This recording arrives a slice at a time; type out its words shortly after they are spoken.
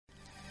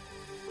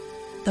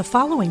The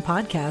following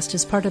podcast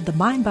is part of the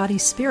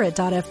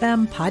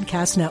MindBodySpirit.fm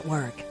podcast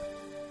network.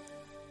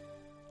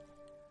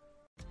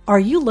 Are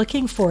you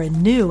looking for a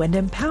new and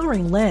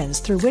empowering lens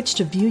through which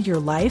to view your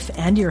life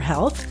and your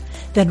health?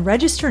 Then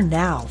register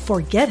now for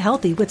Get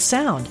Healthy with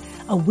Sound,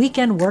 a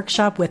weekend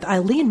workshop with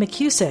Eileen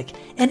McCusick,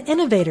 an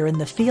innovator in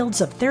the fields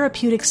of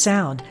therapeutic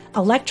sound,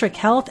 electric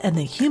health, and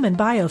the human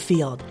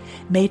biofield.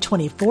 May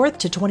 24th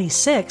to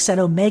 26th at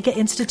Omega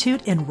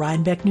Institute in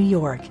Rhinebeck, New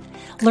York.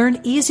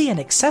 Learn easy and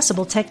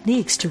accessible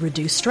techniques to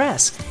reduce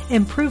stress,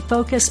 improve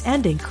focus,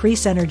 and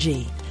increase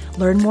energy.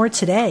 Learn more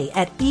today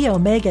at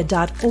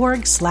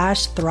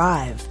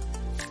eomega.org/thrive.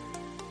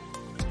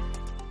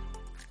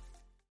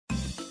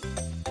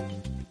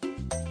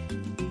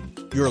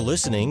 You're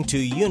listening to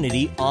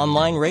Unity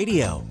Online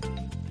Radio,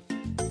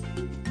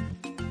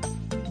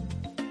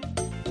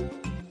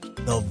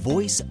 the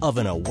voice of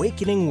an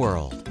awakening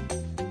world.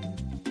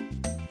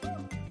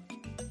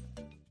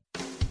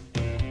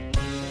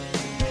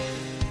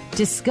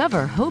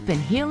 Discover hope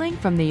and healing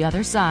from the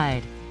other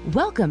side.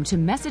 Welcome to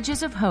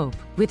Messages of Hope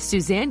with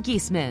Suzanne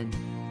Giesman.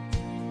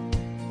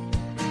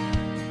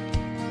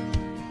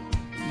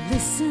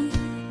 Listen,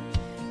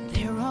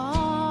 they're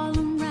all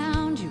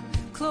around you,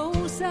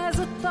 close as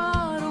a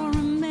thought or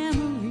a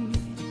memory.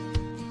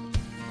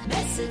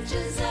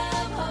 Messages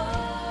of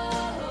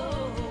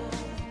hope.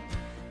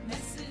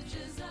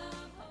 Messages of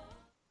hope.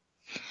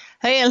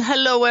 Hey, and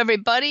hello,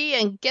 everybody.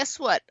 And guess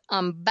what?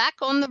 I'm back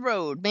on the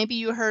road. Maybe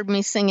you heard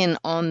me singing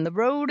On the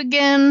Road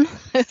again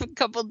a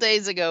couple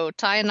days ago.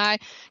 Ty and I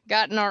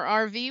got in our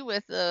RV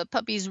with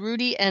puppies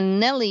Rudy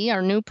and Nellie,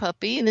 our new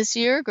puppy this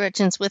year.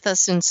 Gretchen's with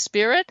us in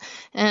spirit,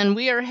 and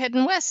we are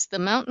heading west. The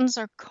mountains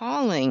are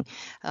calling.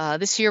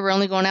 This year we're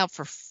only going out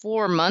for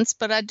 4 months,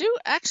 but I do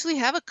actually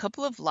have a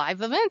couple of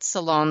live events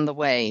along the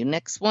way.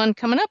 Next one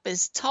coming up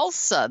is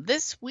Tulsa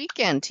this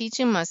weekend,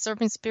 teaching my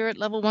Surfing Spirit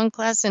Level 1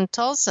 class in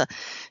Tulsa.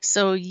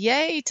 So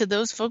yay to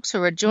those folks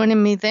who are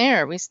joining me there.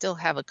 We still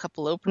have a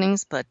couple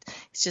openings, but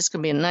it's just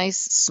going to be a nice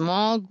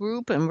small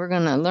group, and we're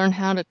going to learn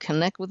how to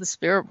connect with the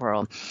spirit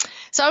world.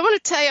 So I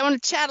want to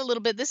chat a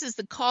little bit. This is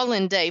the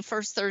call-in day,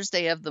 first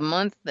Thursday of the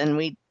month, and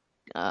we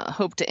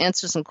hope to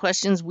answer some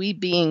questions, we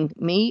being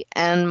me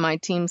and my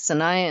team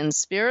Sanaya and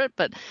Spirit.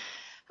 But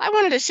I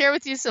wanted to share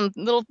with you some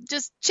little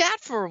just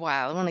chat for a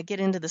while. I want to get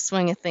into the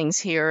swing of things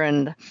here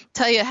and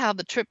tell you how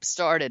the trip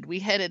started. We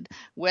headed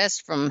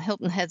west from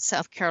Hilton Head,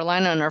 South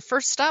Carolina, and our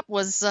first stop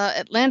was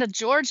Atlanta,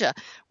 Georgia,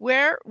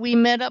 where we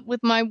met up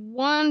with my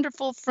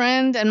wonderful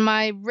friend and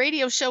my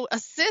radio show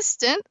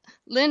assistant,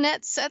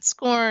 Lynette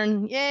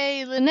Setscorn.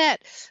 Yay,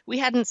 Lynette. We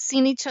hadn't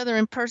seen each other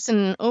in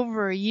person in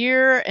over a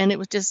year, and it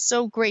was just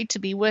so great to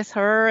be with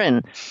her.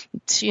 And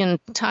she and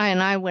Ty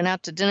and I went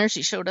out to dinner.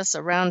 She showed us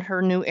around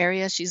her new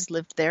area. She's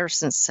lived there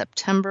since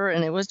September,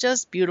 and it was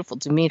just beautiful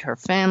to meet her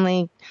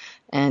family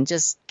and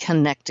just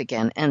connect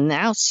again. And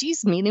now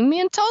she's meeting me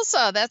in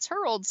Tulsa. That's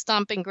her old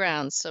stomping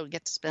ground, so we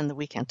get to spend the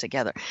weekend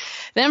together.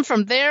 Then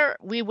from there,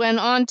 we went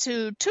on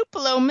to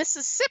Tupelo,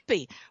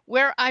 Mississippi,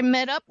 where I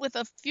met up with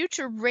a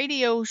future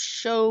radio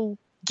show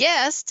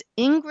guest,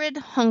 Ingrid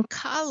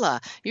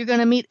Hunkala. You're going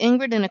to meet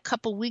Ingrid in a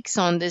couple weeks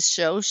on this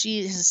show. She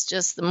is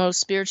just the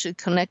most spiritually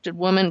connected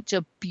woman,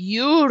 just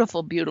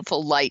beautiful,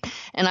 beautiful light.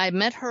 And I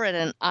met her at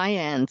an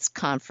IANS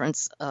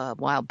conference a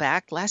while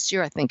back, last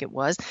year I think it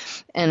was,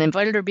 and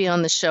invited her to be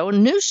on the show.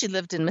 Knew she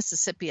lived in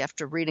Mississippi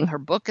after reading her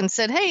book and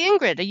said, "Hey,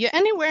 Ingrid, are you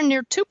anywhere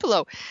near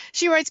Tupelo?"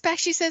 She writes back,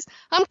 she says,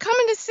 "I'm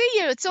coming to see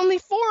you. It's only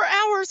 4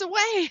 hours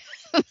away."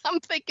 I'm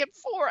thinking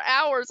 4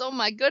 hours, oh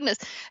my goodness.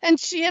 And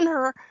she and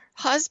her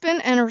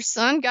husband and her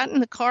son got in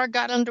the car,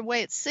 got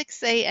underway at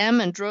 6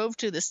 a.m. and drove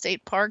to the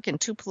state park in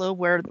Tupelo,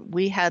 where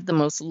we had the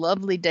most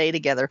lovely day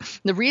together.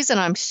 The reason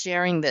I'm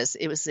sharing this,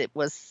 it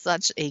was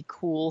such a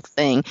cool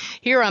thing.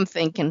 Here I'm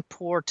thinking,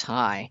 poor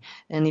Ty.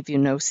 Any of you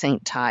know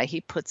Saint Ty?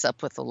 He puts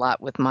up with a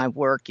lot with my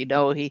work. You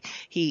know,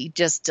 he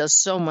just does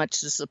so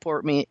much to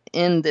support me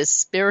in this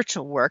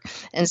spiritual work.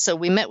 And so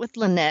we met with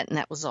Lynette, and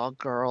that was all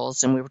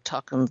girls, and we were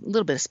talking a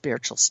little bit of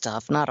spiritual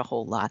stuff, not a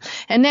whole lot.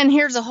 And then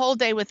here's a whole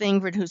day with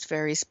Ingrid, who's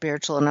very spiritual,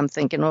 and I'm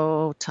thinking,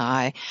 oh,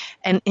 Ty.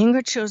 And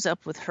Ingrid shows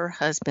up with her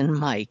husband,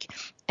 Mike.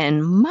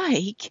 And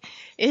Mike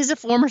is a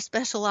former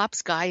special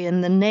ops guy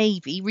in the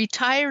Navy,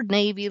 retired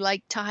Navy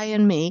like Ty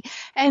and me.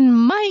 And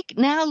Mike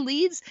now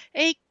leads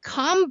a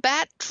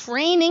combat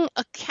training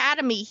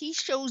academy. He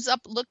shows up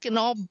looking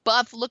all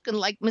buff, looking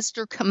like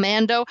Mr.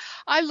 Commando.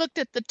 I looked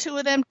at the two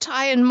of them,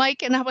 Ty and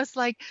Mike, and I was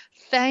like,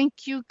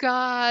 thank you,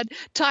 God.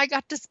 Ty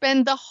got to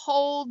spend the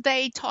whole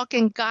day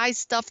talking guy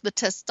stuff. The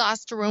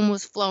testosterone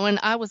was flowing.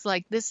 I was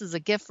like, this is a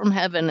gift from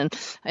heaven. And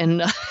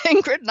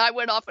Ingrid and I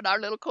went off in our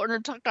little corner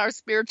and talked our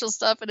spiritual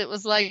stuff. And it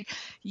was like,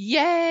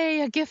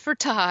 yay, a gift for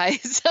Ty.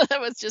 So that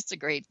was just a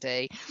great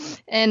day.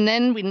 And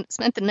then we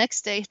spent the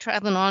next day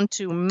traveling on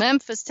to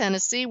Memphis,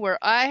 Tennessee, where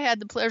I had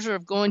the pleasure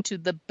of going to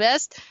the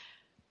best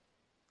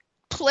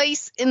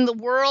place in the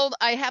world.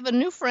 I have a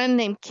new friend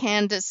named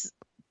Candace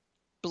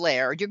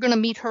Blair. You're going to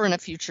meet her in a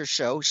future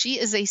show. She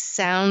is a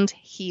sound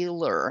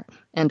healer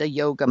and a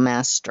yoga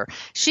master.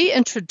 She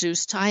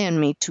introduced Ty and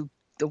me to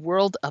the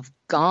world of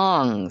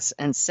gongs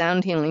and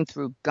sound healing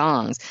through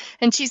gongs.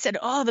 And she said,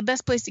 oh, the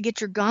best place to get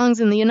your gongs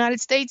in the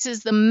United States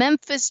is the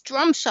Memphis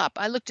Drum Shop.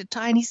 I looked at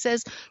Ty and he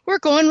says, we're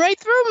going right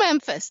through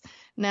Memphis.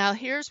 Now,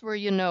 here's where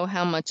you know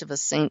how much of a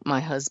saint my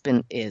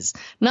husband is.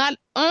 Not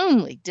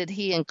only did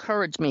he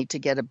encourage me to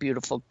get a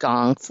beautiful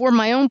gong for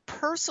my own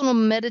personal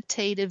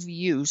meditative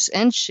use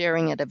and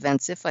sharing at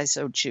events if I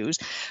so choose,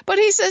 but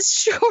he says,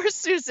 sure,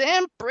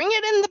 Suzanne, bring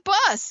it in the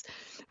bus.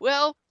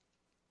 Well,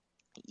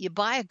 you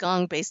buy a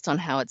gong based on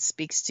how it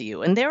speaks to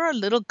you. And there are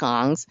little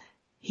gongs.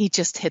 He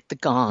just hit the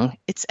gong.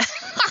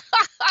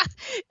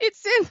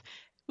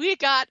 We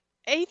got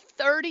a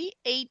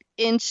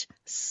 38-inch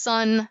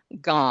sun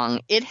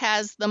gong. It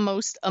has the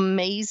most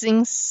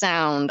amazing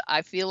sound.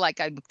 I feel like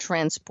I'm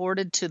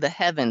transported to the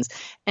heavens.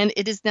 And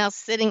it is now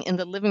sitting in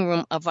the living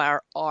room of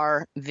our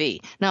RV.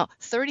 Now,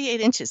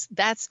 38 inches,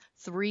 that's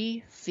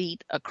 3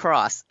 feet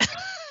across.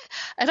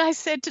 And I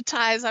said to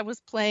Ty as I was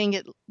playing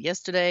it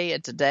yesterday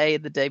and today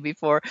and the day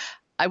before,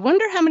 I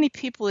wonder how many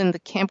people in the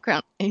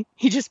campground,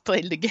 he just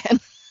played it again.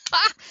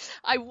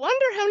 I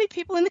wonder how many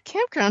people in the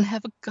campground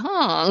have a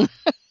gong.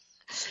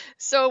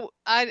 So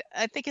I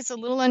think it's a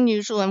little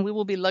unusual, and we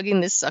will be lugging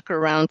this sucker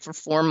around for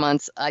 4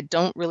 months. I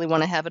don't really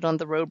want to have it on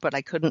the road, but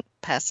I couldn't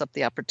pass up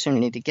the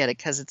opportunity to get it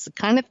because it's the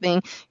kind of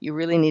thing you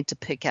really need to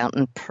pick out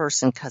in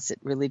person because it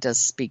really does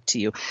speak to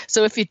you.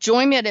 So if you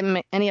join me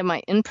at any of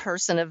my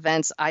in-person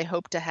events, I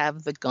hope to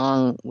have the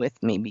gong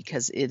with me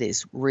because it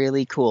is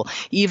really cool.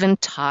 Even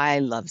Ty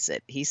loves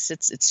it. He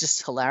sits, it's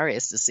just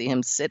hilarious to see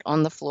him sit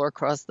on the floor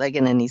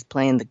cross-legged and he's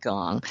playing the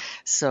gong.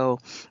 So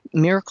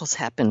miracles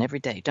happen every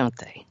day, don't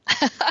they?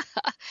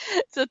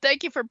 So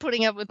thank you for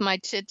putting up with my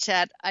chit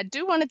chat. I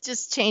do want to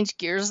just change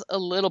gears a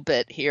little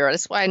bit here.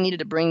 That's why I needed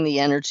to bring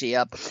the energy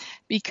up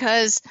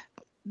because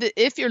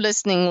if you're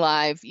listening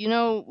live, you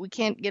know, we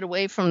can't get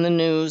away from the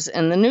news,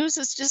 and the news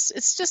is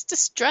just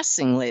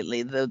distressing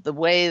lately. The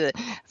way that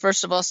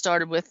first of all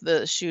started with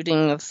the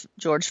shooting of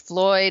George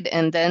Floyd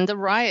and then the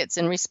riots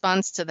in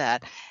response to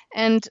that.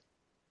 And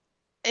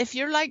if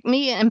you're like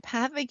me,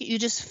 empathic, you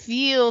just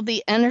feel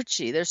the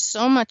energy. There's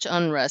so much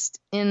unrest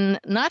in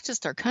not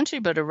just our country,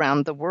 but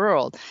around the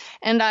world.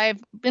 And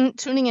I've been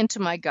tuning into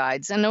my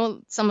guides. I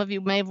know some of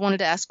you may have wanted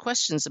to ask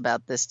questions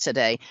about this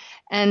today.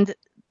 And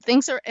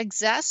things are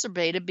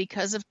exacerbated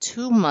because of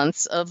 2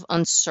 months of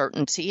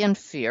uncertainty and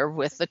fear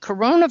with the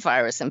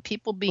coronavirus and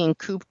people being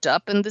cooped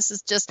up. And this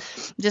is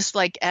just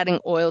like adding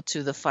oil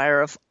to the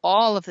fire of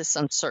all of this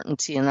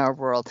uncertainty in our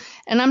world.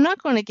 And I'm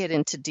not going to get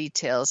into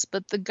details,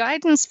 but the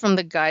guidance from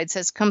the guides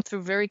has come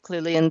through very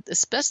clearly, and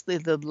especially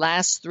the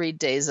last 3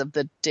 days of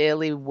the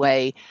Daily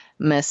Way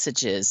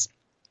messages.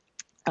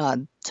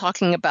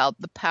 Talking about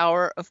the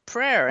power of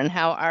prayer and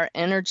how our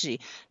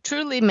energy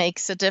truly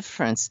makes a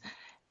difference.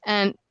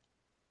 And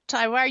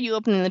Ty, why are you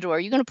opening the door? Are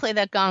you going to play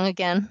that gong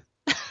again?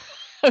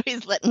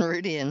 He's letting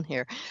Rudy in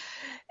here.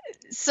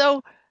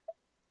 So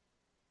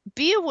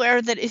be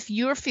aware that if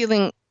you're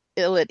feeling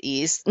ill at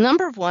ease,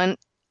 number one,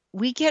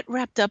 we get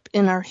wrapped up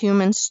in our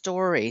human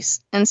stories.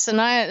 And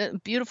Sanaya, a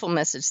beautiful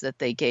message that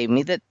they gave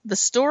me, that the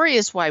story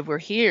is why we're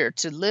here,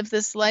 to live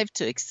this life,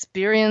 to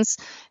experience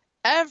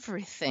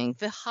everything,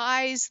 the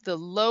highs, the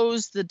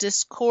lows, the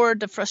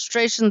discord, the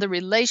frustration, the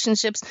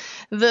relationships,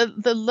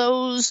 the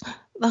lows,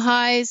 the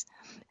highs.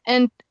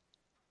 And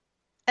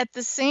at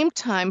the same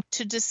time,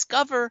 to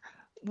discover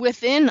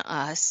within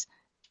us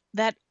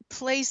that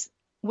place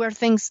where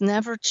things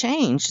never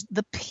change,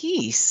 the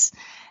peace.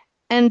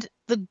 And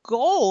the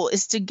goal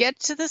is to get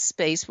to the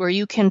space where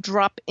you can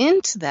drop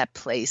into that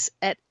place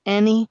at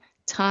any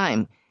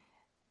time,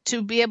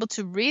 to be able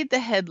to read the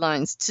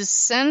headlines, to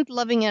send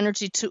loving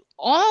energy to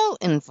all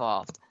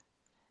involved,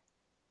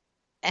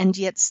 and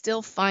yet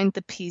still find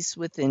the peace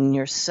within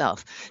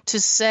yourself. To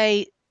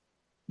say,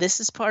 this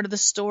is part of the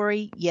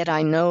story, yet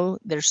I know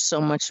there's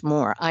so much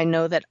more. I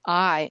know that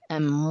I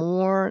am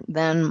more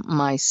than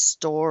my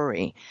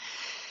story.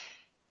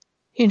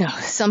 You know,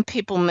 some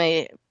people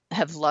may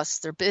have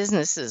lost their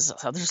businesses,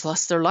 others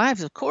lost their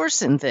lives, of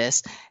course, in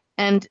this.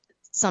 And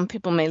some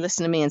people may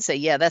listen to me and say,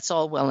 yeah, that's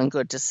all well and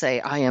good to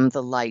say, I am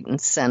the light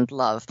and send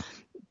love.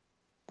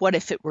 What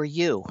if it were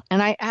you?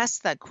 And I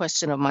asked that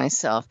question of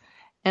myself.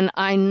 And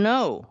I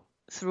know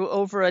through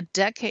over a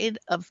decade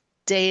of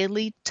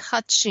daily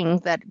touching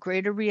that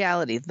greater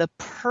reality, the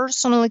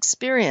personal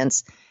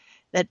experience,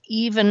 that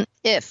even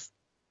if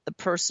the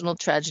personal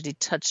tragedy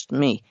touched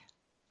me,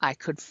 I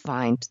could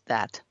find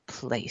that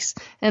place.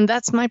 And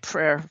that's my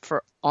prayer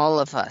for all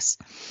of us.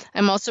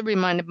 I'm also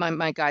reminded by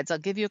my guides, I'll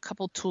give you a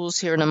couple tools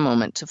here in a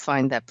moment to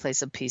find that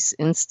place of peace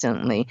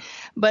instantly.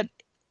 But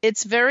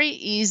it's very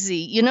easy.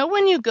 You know,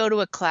 when you go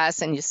to a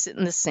class and you sit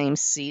in the same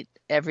seat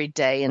every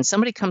day and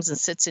somebody comes and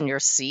sits in your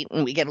seat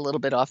and we get a little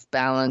bit off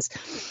balance.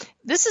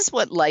 This is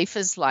what life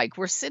is like.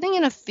 We're sitting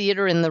in a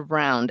theater in the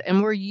round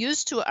and we're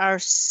used to our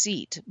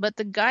seat. But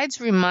the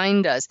guides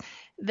remind us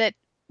that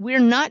we're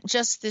not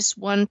just this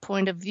one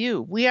point of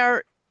view. We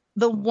are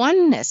the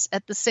oneness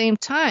at the same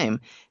time.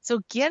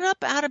 So get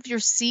up out of your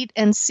seat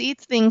and see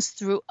things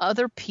through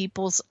other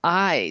people's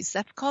eyes.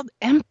 That's called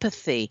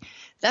empathy.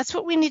 That's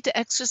what we need to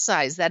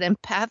exercise, that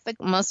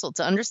empathic muscle,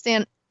 to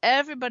understand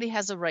everybody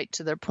has a right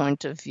to their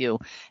point of view.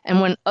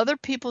 And when other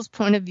people's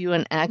point of view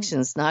and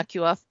actions knock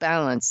you off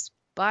balance,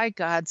 by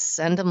God,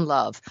 send them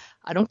love.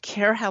 I don't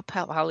care how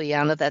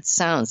Pollyanna that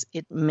sounds.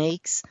 It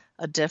makes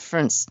a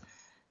difference.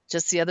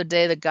 Just the other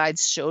day, the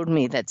guides showed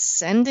me that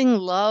sending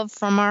love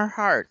from our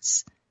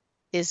hearts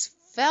is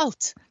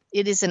felt.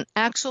 It is an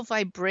actual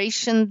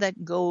vibration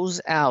that goes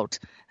out,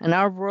 and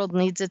our world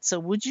needs it. So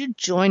would you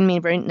join me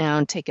right now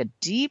and take a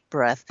deep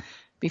breath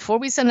before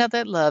we send out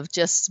that love?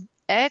 Just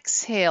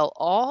exhale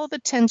all the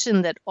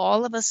tension that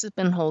all of us have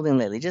been holding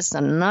lately. Just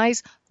a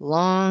nice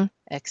long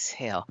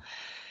exhale.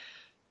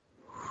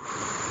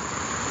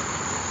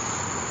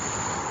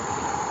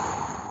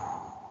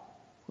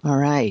 All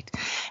right.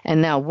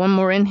 And now one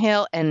more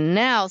inhale. And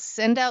now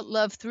send out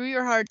love through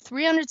your heart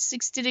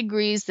 360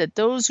 degrees, that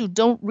those who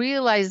don't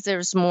realize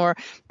there's more,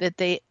 that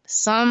they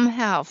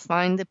somehow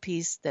find the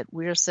peace that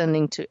we're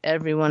sending to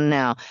everyone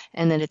now,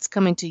 and that it's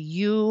coming to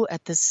you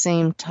at the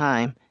same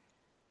time.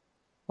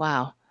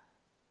 Wow.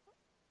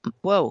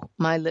 Whoa,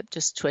 my lip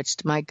just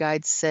twitched. My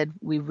guide said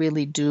we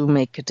really do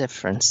make a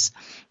difference.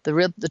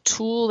 The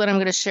tool that I'm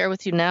going to share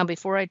with you now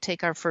before I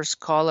take our first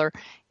caller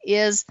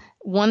is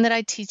one that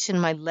I teach in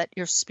my Let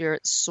Your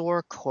Spirit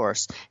Soar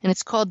course, and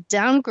it's called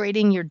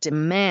Downgrading Your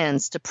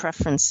Demands to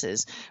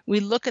Preferences. We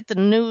look at the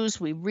news,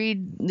 we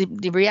read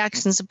the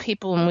reactions of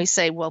people, and we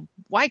say, well,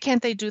 why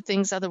can't they do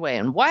things other way?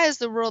 And why is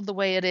the world the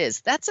way it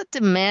is? That's a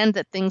demand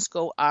that things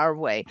go our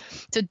way.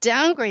 To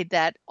downgrade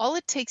that, all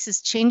it takes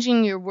is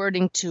changing your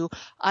wording to,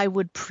 I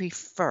would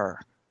prefer.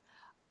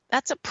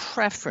 That's a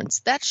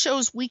preference. That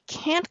shows we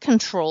can't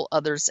control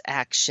others'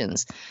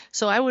 actions.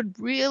 So I would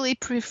really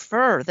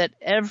prefer that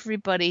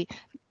everybody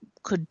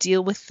could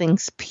deal with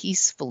things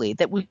peacefully,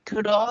 that we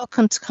could all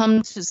come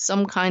to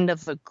some kind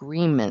of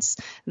agreements,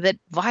 that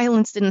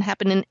violence didn't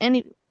happen in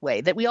any way,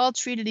 that we all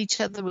treated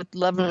each other with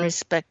love and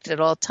respect at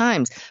all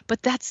times.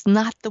 But that's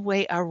not the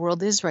way our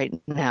world is right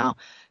now.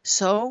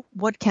 So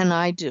what can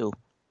I do?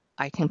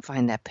 I can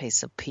find that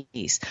pace of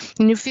peace.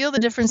 And you feel the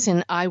difference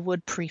in I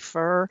would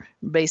prefer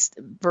based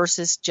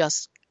versus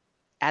just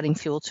adding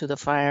fuel to the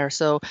fire.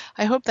 So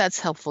I hope that's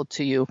helpful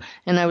to you.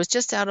 And I was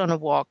just out on a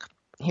walk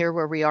here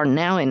where we are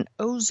now in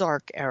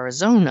Ozark,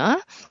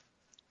 Arizona.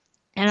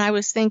 And I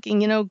was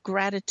thinking,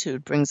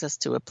 gratitude brings us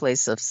to a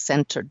place of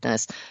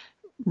centeredness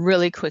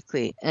really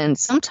quickly. And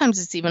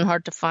sometimes it's even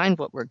hard to find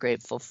what we're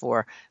grateful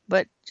for.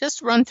 But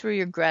just run through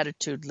your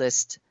gratitude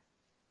list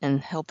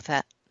and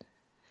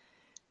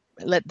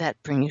let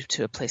that bring you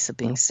to a place of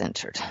being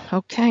centered.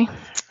 Okay,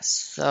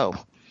 so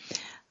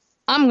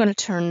I'm going to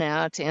turn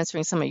now to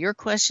answering some of your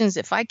questions.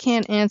 If I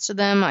can't answer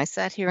them, I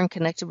sat here and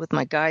connected with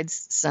my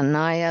guides,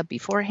 Sanaya,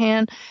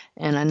 beforehand,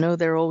 and I know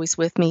they're always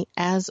with me,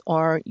 as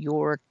are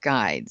your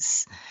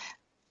guides.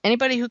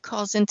 Anybody who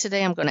calls in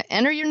today, I'm going to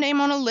enter your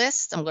name on a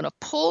list. I'm going to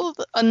pull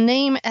a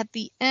name at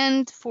the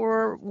end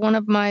for one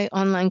of my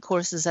online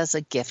courses as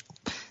a gift,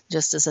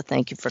 just as a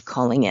thank you for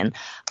calling in.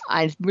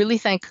 I really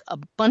thank a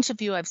bunch of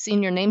you. I've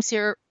seen your names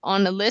here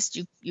on the list.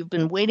 You've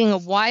been waiting a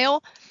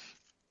while.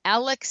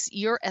 Alex,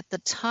 you're at the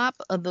top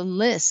of the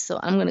list, so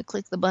I'm going to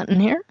click the button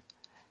here.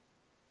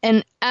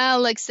 And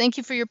Alex, thank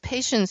you for your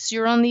patience.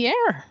 You're on the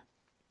air.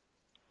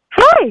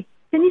 Hi,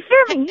 can you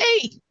hear me?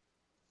 Hey.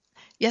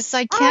 Yes,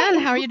 I can.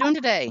 How are you doing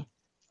today?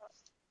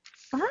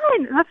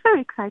 Fine. That's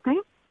very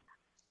exciting.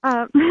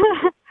 I've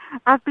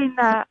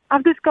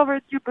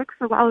discovered your books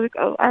a while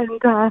ago,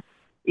 and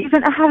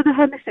even I have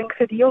the missing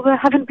city, although I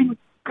haven't been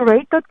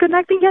great at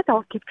connecting yet.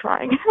 I'll keep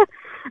trying.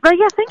 But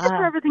yeah, thank you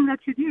for everything that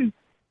you do.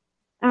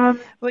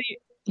 Well,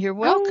 you're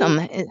welcome.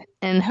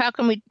 And how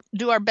can we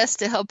do our best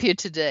to help you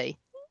today?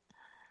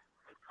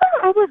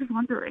 I was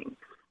wondering.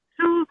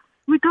 So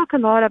we talk a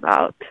lot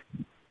about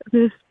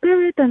the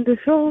spirit and the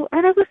soul,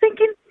 and I was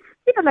thinking,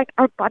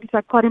 our bodies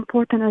are quite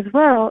important as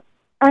well.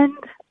 And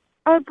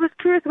I was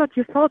curious about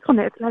your thoughts on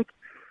it. Like,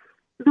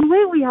 the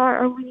way we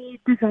are we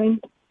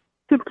designed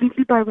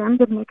completely by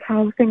random, like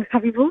how things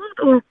have evolved,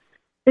 or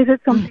is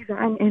it some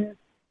design in,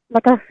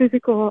 our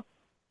physical,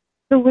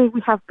 the way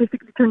we have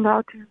basically turned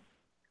out to?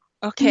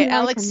 Okay,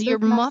 Alex, you're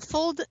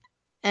muffled,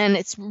 and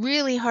it's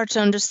really hard to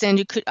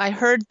understand. I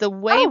heard the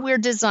way we're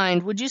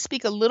designed. Would you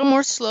speak a little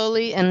more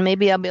slowly, and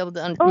maybe I'll be able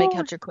to make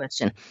out your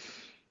question?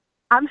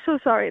 I'm so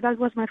sorry. That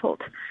was my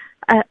fault.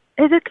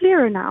 Is it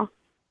clearer now?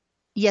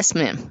 Yes,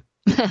 ma'am.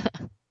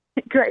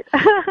 Great.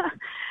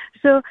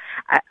 So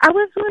I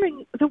was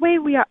wondering, the way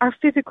our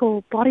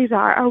physical bodies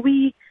are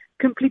we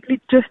completely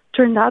just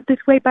turned out this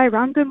way by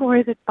random, or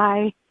is it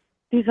by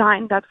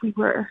design that we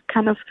were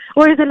kind of,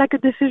 or is it like a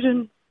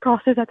decision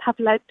process that have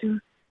led to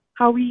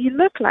how we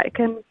look like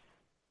and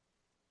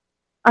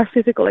our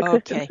physical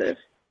existences? Okay.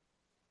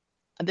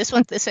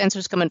 This answer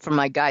is coming from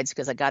my guides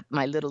because I got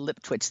my little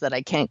lip twitch that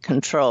I can't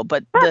control.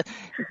 But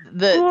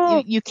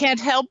you can't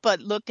help but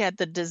look at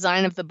the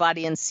design of the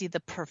body and see the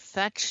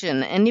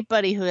perfection.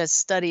 Anybody who has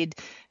studied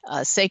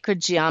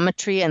sacred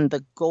geometry and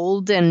the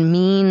golden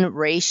mean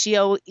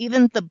ratio.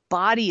 Even the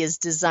body is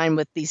designed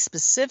with these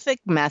specific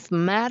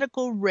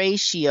mathematical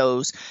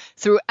ratios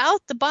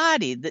throughout the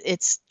body.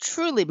 It's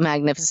truly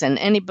magnificent.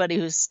 Anybody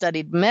who's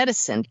studied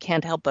medicine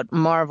can't help but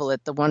marvel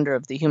at the wonder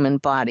of the human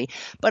body.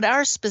 But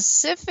our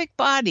specific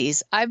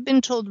bodies, I've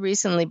been told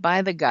recently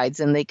by the guides,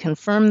 and they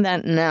confirm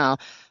that now,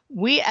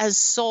 we as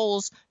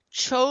souls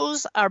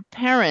chose our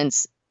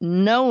parents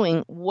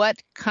knowing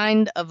what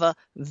kind of a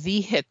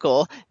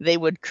vehicle they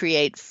would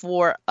create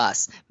for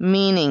us,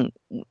 meaning,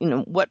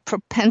 what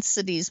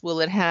propensities will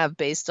it have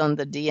based on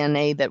the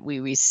DNA that we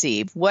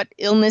receive? What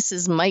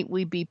illnesses might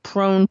we be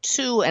prone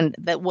to, and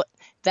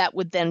that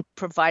would then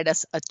provide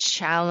us a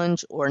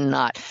challenge or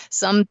not.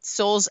 Some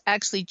souls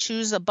actually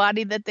choose a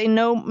body that they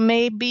know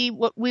may be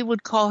what we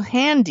would call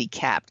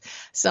handicapped.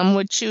 Some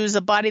would choose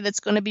a body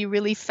that's going to be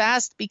really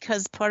fast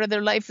because part of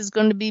their life is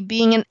going to be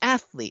being an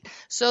athlete.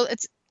 So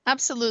it's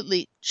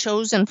absolutely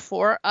chosen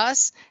for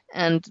us,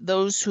 and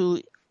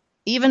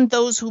even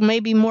those who may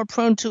be more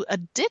prone to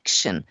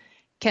addiction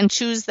can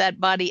choose that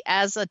body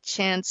as a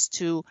chance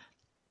to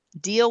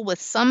deal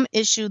with some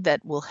issue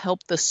that will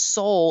help the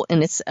soul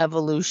in its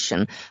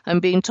evolution. I'm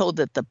being told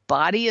that the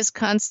body is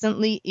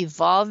constantly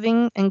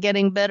evolving and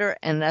getting better,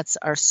 and that's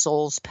our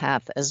soul's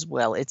path as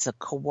well. It's a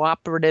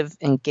cooperative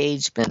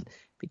engagement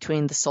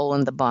between the soul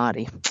and the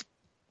body.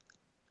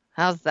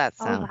 How's that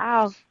sound? Oh,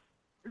 wow.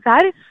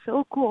 That is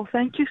so cool.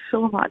 Thank you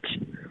so much.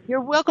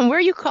 You're welcome. Where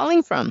are you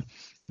calling from?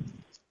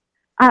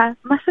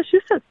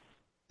 Massachusetts.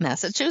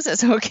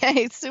 Massachusetts.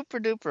 Okay, super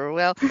duper.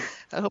 Well,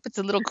 I hope it's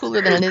a little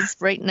cooler than it is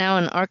right now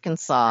in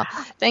Arkansas.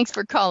 Thanks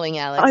for calling,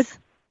 Alex.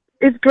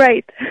 It's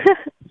great.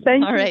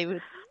 Thank you. All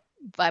right.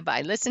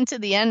 Bye-bye. Listen to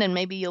the end and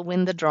maybe you'll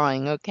win the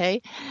drawing,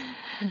 okay?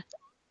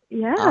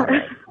 Yeah. All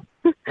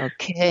right.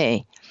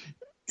 Okay.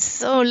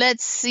 So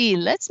let's see.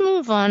 Let's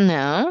move on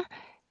now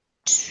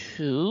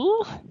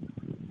to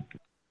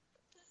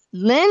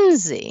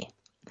Lindsay.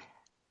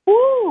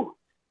 Woo!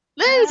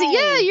 Lindsay, Hi.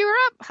 yeah, you're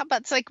up. How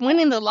about it's like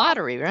winning the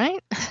lottery,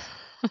 right?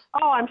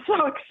 Oh, I'm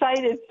so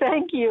excited.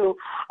 Thank you.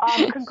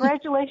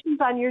 Congratulations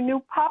on your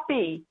new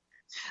puppy.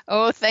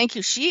 Oh, thank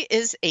you. She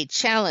is a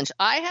challenge.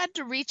 I had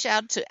to reach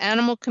out to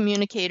animal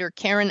communicator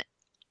Karen.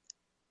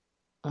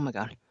 Oh my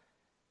God.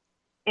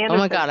 Anderson. Oh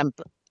my God.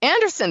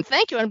 Anderson,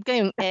 thank you. I'm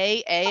getting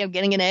I'm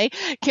getting an A.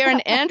 Karen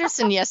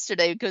Anderson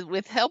yesterday, because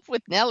with help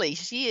with Nellie,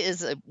 she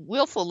is a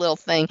willful little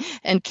thing.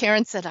 And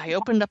Karen said, I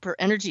opened up her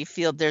energy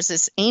field. There's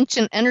this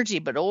ancient energy,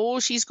 but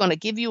she's going to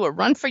give you a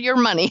run for your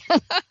money.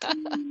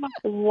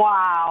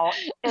 Wow.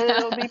 And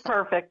it'll be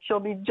perfect. She'll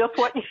be just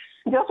what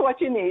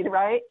you need,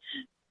 right?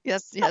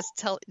 Yes.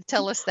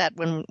 Tell us that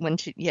when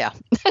she, yeah.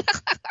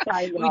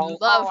 I know. We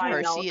love her.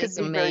 I know. She It is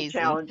could be amazing.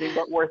 very challenging,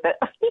 but worth it.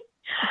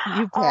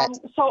 You bet.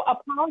 So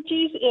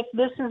apologies if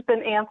this has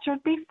been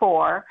answered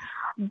before,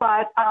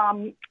 but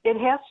it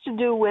has to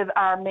do with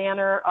our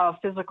manner of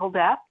physical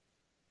death.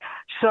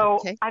 So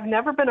Okay. I've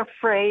never been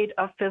afraid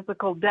of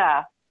physical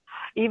death,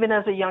 even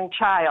as a young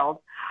child,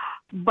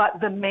 but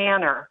the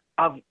manner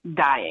of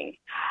dying.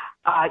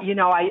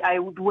 I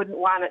wouldn't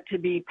want it to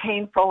be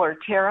painful or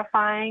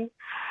terrifying.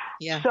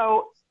 Yeah.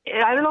 So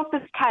I don't know if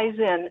this ties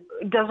in.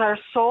 Does our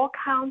soul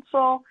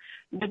council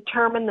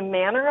determine the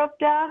manner of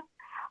death?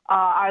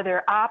 Are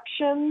there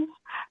options?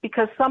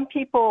 Because some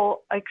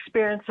people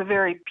experience a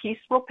very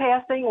peaceful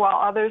passing while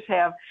others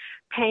have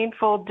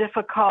painful,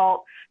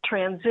 difficult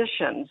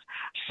transitions.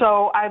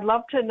 So I'd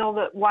love to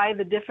know why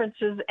the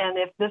differences and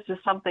if this is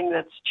something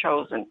that's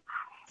chosen.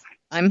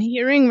 I'm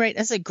hearing,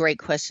 that's a great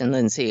question,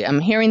 Lindsay. I'm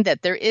hearing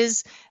that there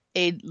is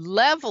a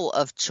level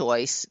of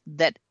choice,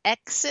 that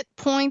exit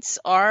points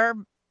are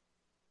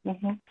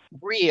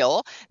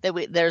real,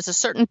 that there's a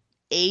certain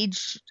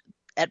age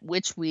at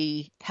which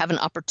we have an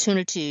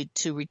opportunity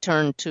to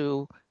return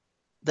to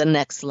the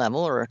next level,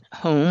 or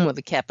home with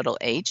a capital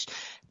H.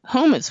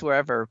 Home is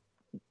where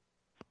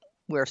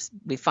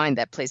we find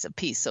that place of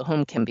peace, so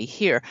home can be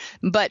here.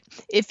 But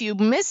if you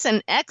miss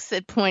an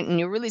exit point and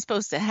you're really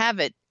supposed to have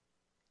it,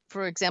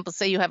 for example,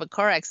 say you have a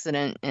car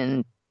accident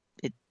and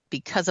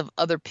because of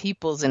other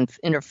people's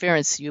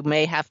interference, you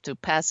may have to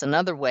pass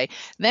another way,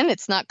 then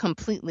it's not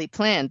completely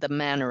planned, the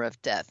manner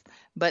of death.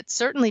 But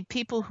certainly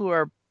people who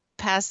are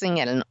passing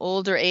at an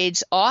older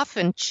age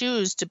often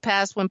choose to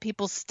pass when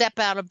people step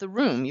out of the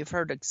room. You've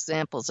heard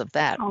examples of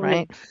that,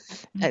 right?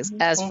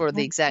 As for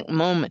the exact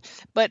moment.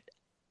 But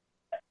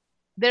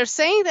they're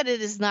saying that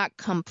it is not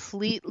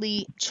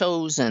completely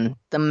chosen,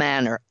 the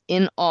manner,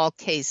 in all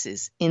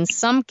cases. In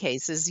some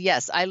cases,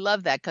 yes. I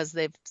love that, because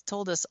they've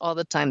told us all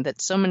the time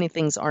that so many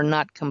things are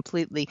not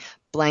completely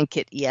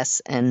blanket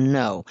yes and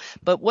no.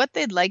 But what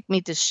they'd like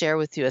me to share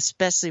with you,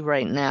 especially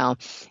right now,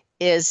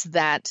 is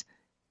that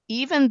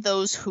even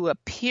those who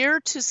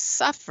appear to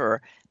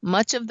suffer,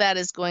 much of that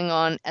is going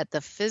on at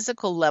the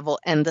physical level,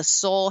 and the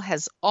soul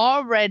has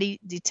already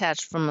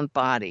detached from the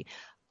body.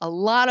 A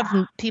lot of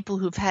people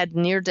who've had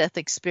near-death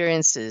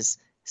experiences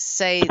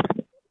say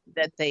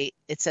that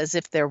it's as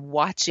if they're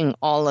watching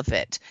all of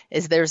it.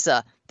 There's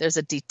a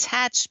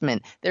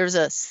detachment, there's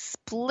a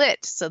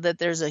split, so that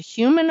there's a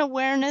human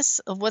awareness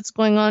of what's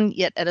going on,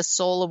 yet at a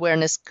soul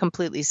awareness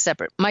completely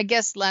separate. My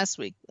guest last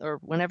week, or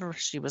whenever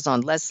she was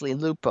on, Leslie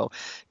Lupo,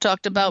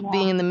 talked about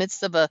being in the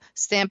midst of a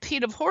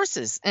stampede of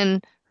horses,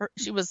 and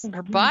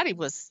her body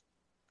was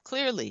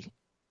clearly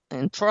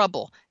in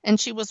trouble, and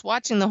she was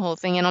watching the whole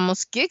thing and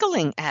almost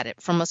giggling at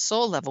it from a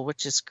soul level,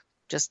 which is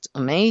just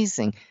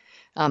amazing.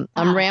 I'm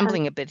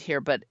rambling a bit here,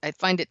 but I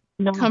find it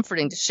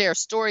comforting to share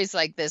stories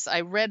like this.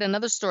 I read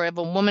another story of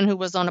a woman who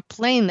was on a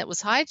plane that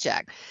was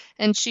hijacked,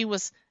 and she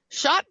was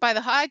shot by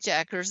the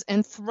hijackers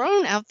and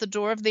thrown out the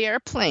door of the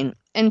airplane.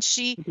 And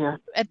she,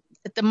 at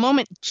the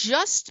moment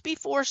just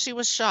before she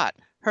was shot,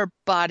 her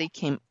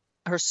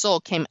soul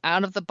came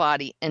out of the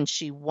body, and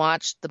she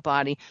watched the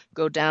body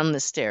go down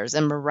the stairs,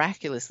 and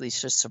miraculously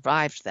she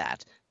survived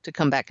that, to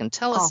come back and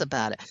tell us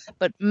about it.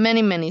 But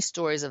many, many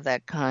stories of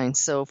that kind.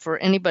 So for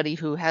anybody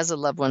who has a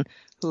loved one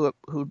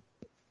who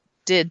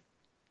did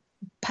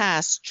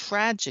pass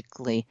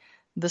tragically,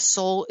 the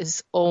soul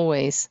is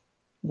always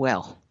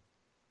well.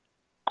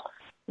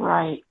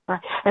 Right.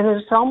 And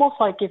it's almost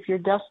like if you're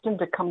destined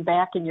to come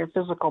back in your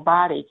physical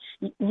body,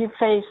 you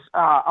face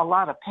a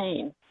lot of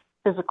pain,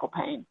 physical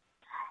pain.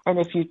 And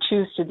if you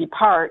choose to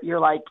depart,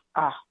 you're like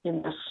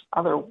in this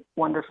other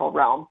wonderful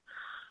realm.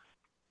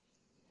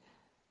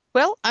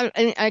 Well,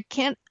 I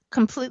can't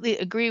completely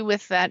agree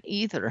with that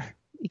either,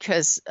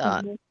 because,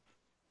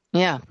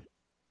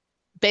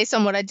 based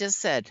on what I just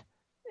said,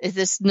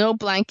 there's no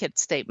blanket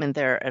statement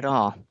there at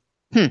all.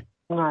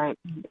 Right.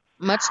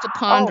 Much to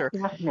ponder.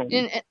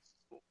 Fascinating.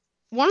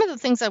 One of the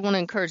things I want to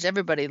encourage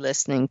everybody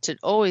listening to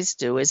always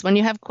do is, when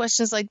you have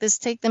questions like this,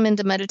 take them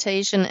into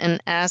meditation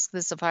and ask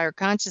this of higher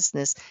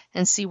consciousness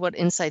and see what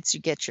insights you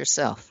get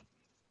yourself.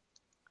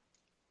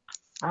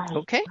 Right.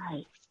 Okay?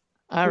 Right.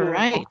 All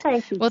right.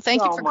 Thank you. Well,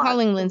 thank you so for much.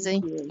 calling, Lindsay.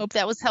 Thank you. Hope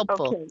that was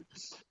helpful. Okay.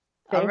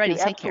 Thank Alrighty, you.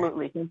 take care.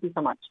 Absolutely. Thank you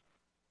so much.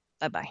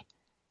 Bye-bye.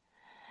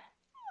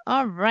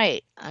 All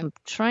right. I'm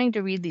trying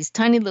to read these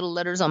tiny little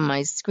letters on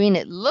my screen.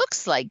 It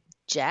looks like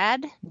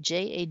Jad,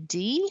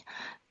 J-A-D.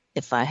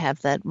 If I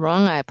have that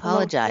wrong, I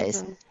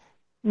apologize.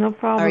 No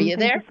problem. Are you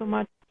Thank there? you so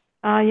much.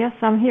 Yes,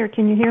 I'm here.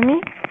 Can you hear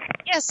me?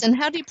 Yes. And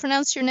how do you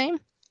pronounce your name?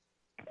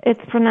 It's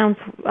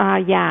pronounced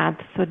Yad.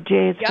 So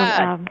J is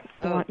Yad.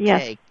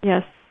 Okay.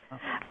 Yes.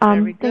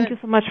 Very good. Thank you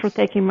so much for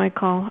taking my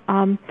call.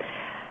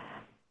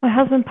 My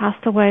husband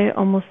passed away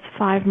almost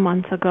 5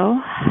 months ago.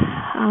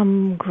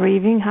 I'm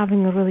grieving,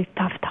 having a really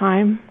tough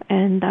time,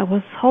 and I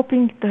was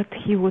hoping that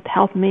he would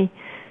help me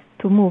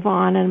to move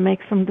on and make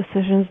some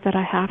decisions that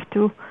I have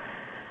to.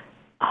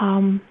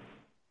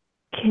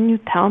 Can you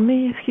tell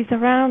me if he's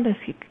around? Is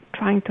he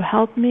trying to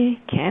help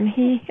me? Can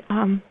he?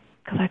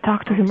 Because I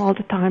talk to him all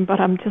the time, but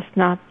I'm just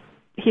not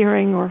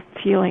hearing or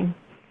feeling.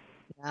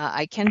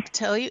 I can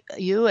tell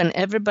you and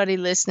everybody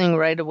listening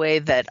right away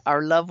that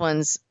our loved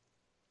ones,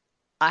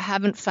 I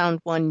haven't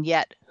found one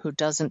yet who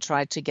doesn't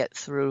try to get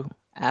through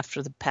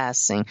after the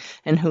passing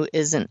and who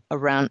isn't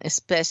around,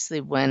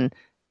 especially when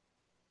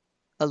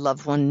a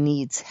loved one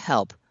needs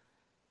help.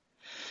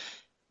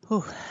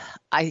 Whew.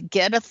 I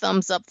get a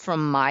thumbs up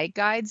from my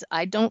guides.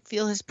 I don't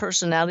feel his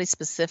personality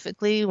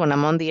specifically. When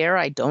I'm on the air,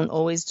 I don't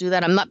always do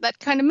that. I'm not that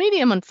kind of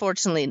medium,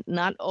 unfortunately,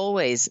 not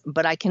always,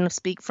 but I can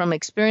speak from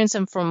experience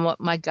and from what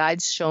my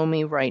guides show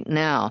me right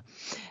now.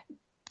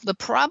 The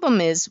problem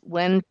is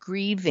when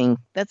grieving,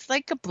 that's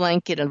like a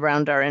blanket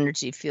around our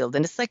energy field,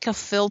 and it's like a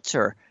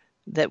filter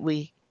that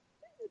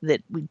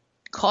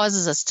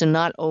causes us to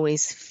not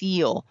always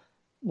feel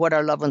what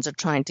our loved ones are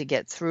trying to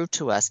get through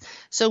to us.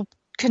 So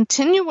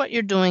continue what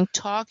you're doing,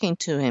 talking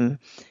to him,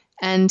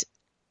 and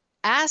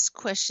ask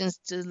questions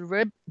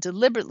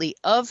deliberately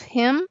of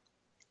him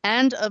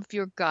and of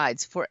your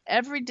guides for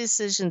every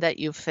decision that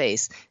you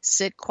face.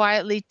 Sit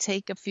quietly,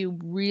 take a few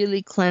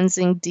really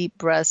cleansing deep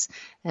breaths,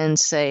 and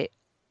say,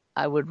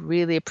 I would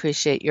really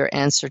appreciate your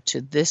answer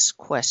to this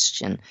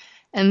question.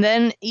 And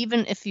then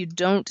even if you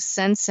don't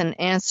sense an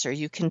answer,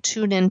 you can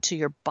tune into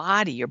your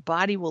body. Your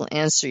body will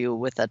answer you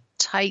with a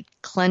tight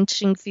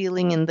clenching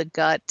feeling in the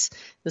gut,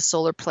 the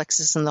solar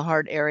plexus in the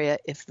heart area,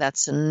 if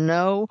that's a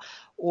no,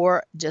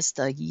 or just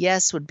a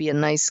yes would be a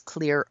nice,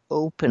 clear,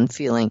 open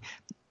feeling.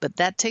 But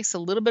that takes a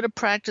little bit of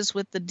practice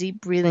with the deep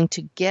breathing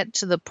to get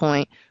to the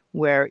point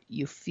where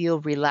you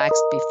feel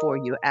relaxed before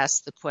you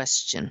ask the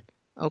question.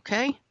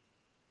 Okay?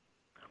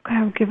 Okay,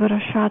 I'll give it a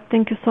shot.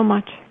 Thank you so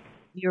much.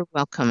 You're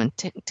welcome, and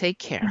take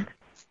care.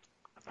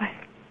 Bye.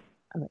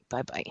 All right,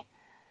 bye-bye.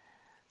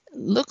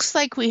 Looks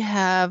like we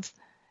have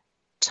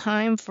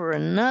time for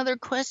another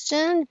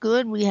question.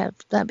 Good, we have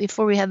that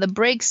before we have the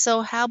break.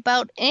 So how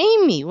about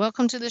Amy?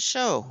 Welcome to the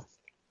show.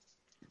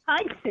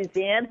 Hi,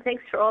 Suzanne.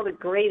 Thanks for all the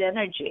great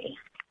energy.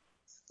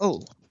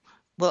 Oh,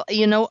 well,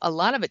 a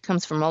lot of it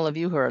comes from all of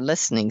you who are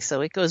listening,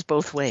 so it goes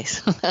both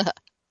ways.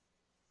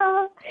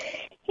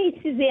 Hey,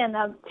 Suzanne,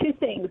 two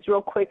things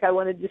real quick. I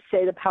wanted to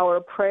say the power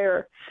of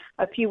prayer.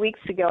 A few weeks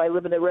ago, I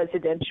live in a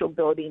residential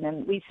building,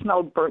 and we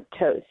smelled burnt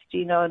toast.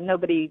 You know, and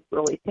nobody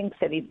really thinks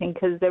anything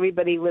because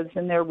everybody lives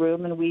in their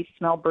room, and we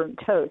smell burnt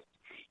toast.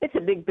 It's a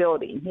big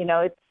building. You know,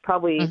 it's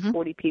probably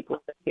 40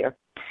 people live here.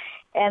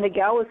 And a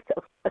gal was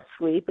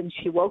asleep, and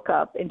she woke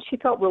up, and she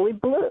felt really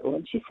blue.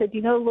 And she said,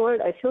 you know,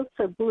 Lord, I feel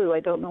so blue, I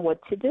don't know what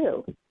to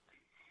do.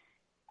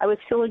 I was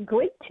feeling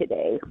great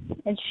today.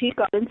 And she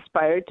got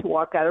inspired to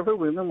walk out of her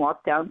room and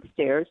walk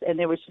downstairs, and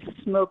there was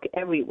just smoke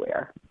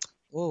everywhere.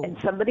 Whoa. And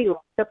somebody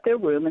locked up their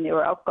room, and they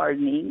were out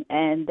gardening,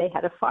 and they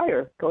had a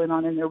fire going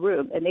on in their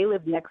room. And they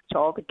lived next to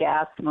all the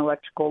gas and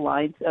electrical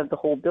lines of the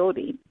whole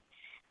building.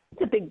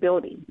 It's a big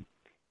building.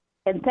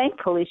 And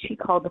thankfully, she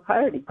called the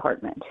fire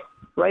department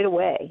right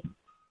away.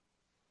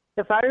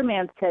 The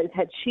fireman said,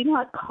 had she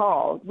not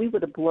called, we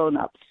would have blown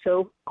up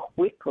so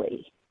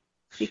quickly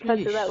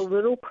because of that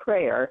little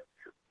prayer.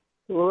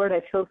 Lord,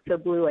 I feel so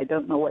blue, I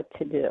don't know what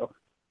to do.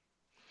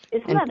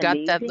 Isn't that got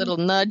amazing? That little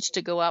nudge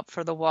to go out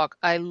for the walk.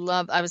 I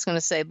was going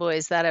to say, boy,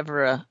 is that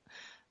ever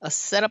a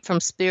setup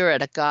from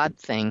Spirit, a God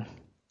thing?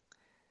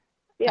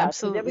 Yeah,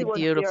 absolutely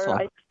beautiful.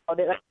 I thought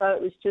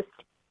it was just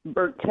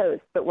burnt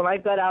toast. But when I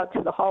got out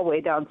to the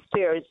hallway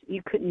downstairs,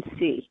 you couldn't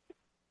see.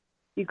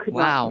 You could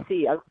not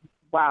see.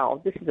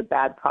 Wow, this is a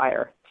bad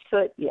fire.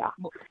 So, yeah.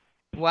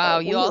 Wow,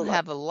 you all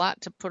have a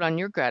lot to put on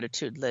your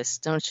gratitude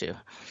list, don't you?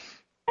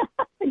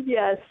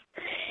 Yes.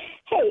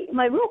 Hey,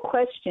 my real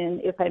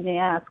question, if I may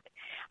ask,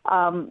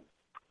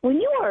 when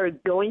you are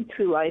going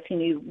through life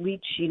and you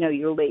reach,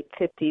 your late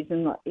 50s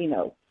and,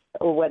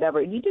 or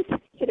whatever, you just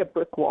hit a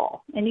brick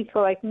wall and you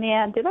feel like,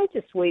 man, did I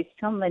just waste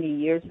so many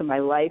years of my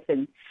life?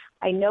 And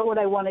I know what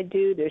I want to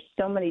do. There's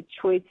so many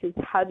choices.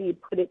 How do you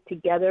put it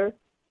together?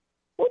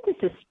 What does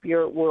the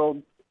spirit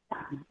world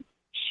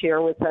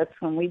share with us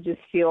when we just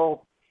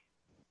feel,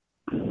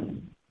 we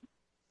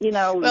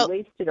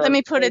wasted our let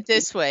me put it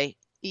this way.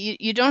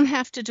 You don't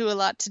have to do a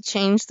lot to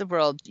change the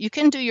world. You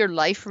can do your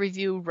life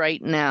review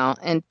right now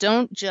and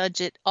don't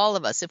judge it, all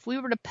of us. If we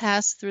were to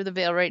pass through the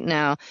veil right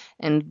now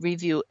and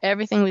review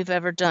everything we've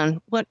ever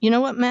done, what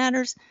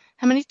matters?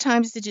 How many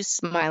times did you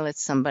smile at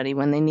somebody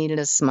when they needed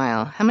a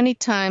smile? How many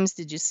times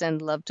did you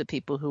send love to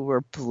people who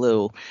were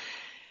blue?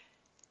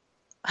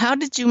 How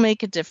did you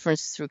make a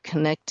difference through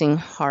connecting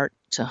heart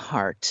to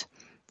heart?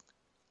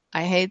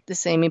 I hate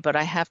this, Amy, but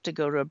I have to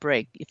go to a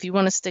break. If you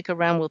want to stick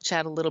around, we'll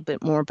chat a little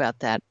bit more about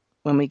that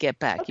when we get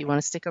back. Okay. You want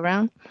to stick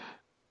around?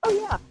 Oh,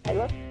 yeah. I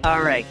love it.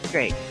 All right,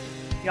 great.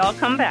 Y'all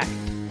come back.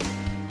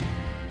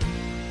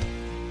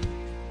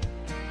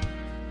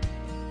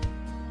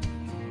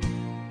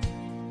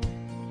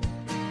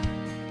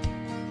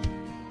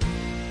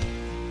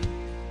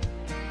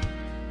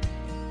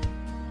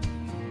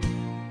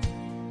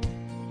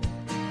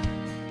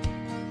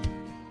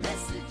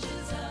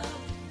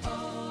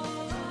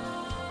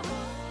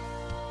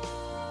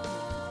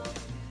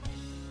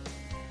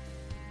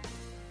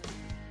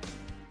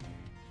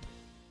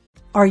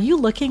 Are you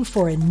looking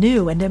for a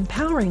new and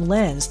empowering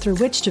lens through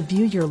which to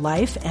view your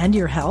life and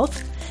your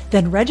health?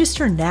 Then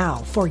register now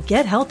for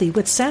Get Healthy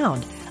with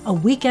Sound, a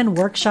weekend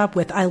workshop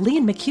with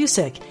Eileen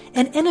McCusick,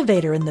 an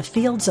innovator in the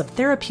fields of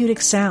therapeutic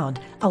sound,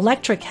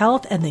 electric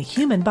health, and the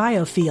human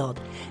biofield,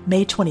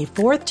 May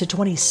 24th to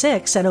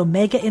 26th at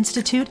Omega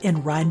Institute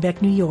in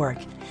Rhinebeck, New York.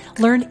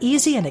 Learn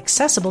easy and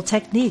accessible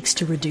techniques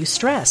to reduce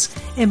stress,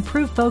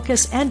 improve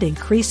focus, and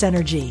increase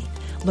energy.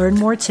 Learn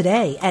more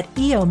today at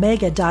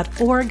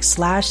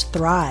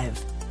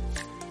eomega.org/thrive.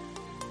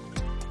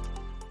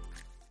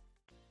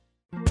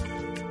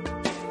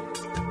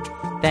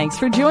 Thanks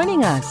for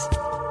joining us.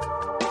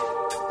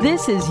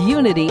 This is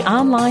Unity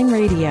Online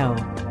Radio,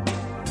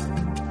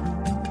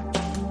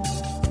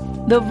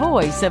 the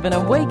voice of an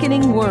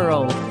awakening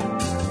world.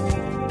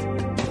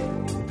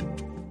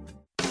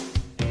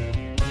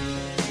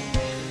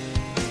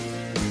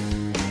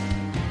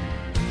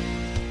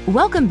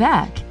 Welcome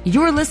back.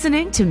 You're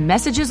listening to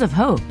Messages of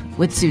Hope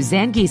with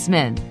Suzanne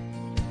Giesman.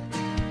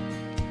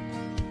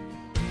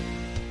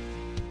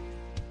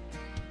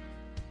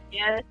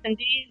 Yes,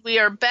 indeed. We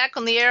are back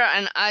on the air,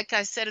 and like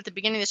I said at the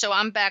beginning of the show,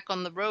 I'm back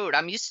on the road.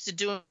 I'm used to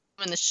doing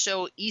the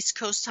show East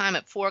Coast time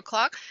at 4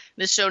 o'clock.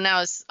 This show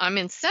now I'm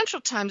in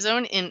Central Time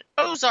Zone in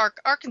Ozark,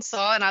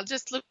 Arkansas, and I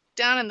just looked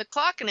down in the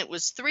clock and it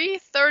was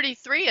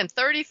 3:33 and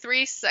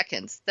 33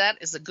 seconds. That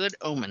is a good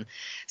omen.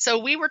 So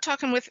we were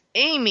talking with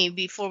Amy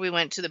before we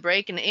went to the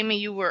break, and Amy,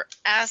 you were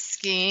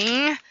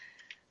asking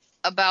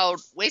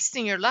about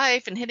wasting your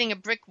life and hitting a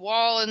brick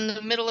wall in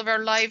the middle of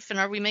our life, and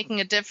are we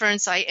making a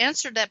difference? I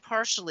answered that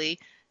partially.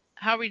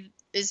 How are we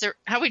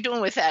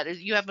doing with that?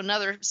 You have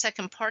another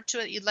second part to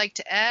it you'd like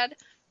to add?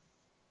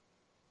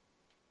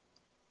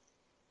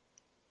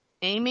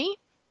 Amy,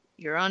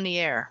 you're on the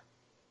air.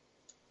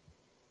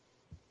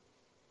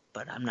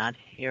 But I'm not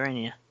hearing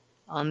you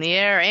on the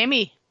air.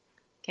 Amy,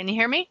 can you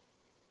hear me?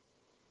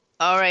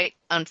 All right.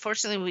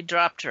 Unfortunately, we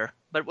dropped her.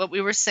 But what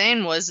we were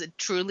saying was it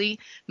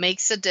truly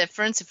makes a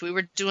difference if we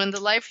were doing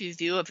the life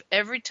review of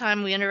every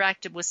time we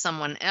interacted with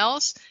someone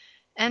else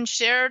and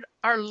shared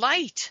our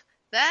light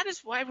That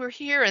is why we're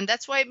here, and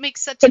that's why it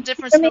makes such a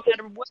difference no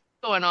matter what's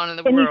going on in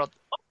the world.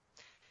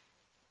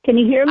 Can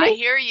you hear me? I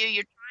hear you.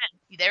 You're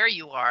trying. There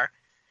you are.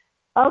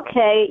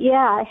 Okay,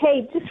 yeah.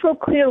 Hey, just real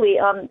clearly,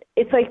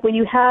 it's like when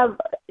you have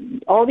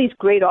all these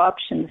great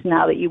options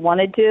now that you want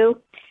to do,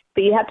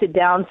 but you have to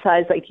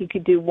downsize. Like you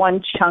could do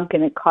one chunk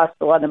and it costs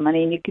a lot of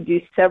money, and you could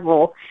do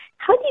several.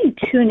 How do you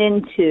tune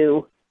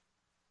into,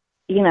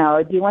 do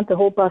you want the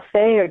whole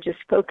buffet or just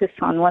focus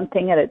on one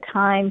thing at a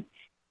time?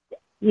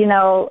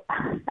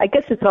 I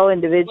guess it's all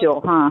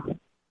individual, huh?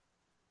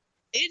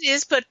 It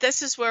is, but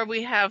this is where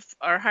we have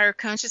our higher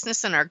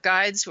consciousness and our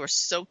guides who are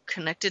so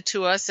connected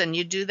to us. And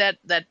you do that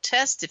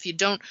test. If you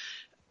don't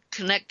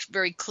connect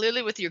very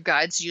clearly with your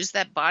guides, use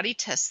that body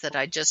test that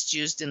I just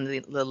used in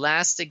the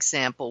last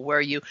example,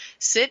 where you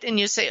sit and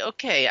you say,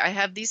 okay, I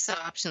have these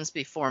options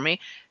before me.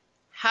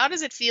 How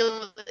does it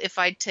feel if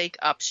I take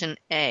option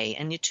A?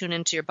 And you tune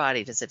into your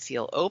body. Does it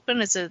feel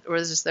open? Or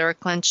is there a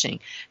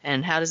clenching?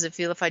 And how does it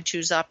feel if I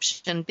choose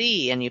option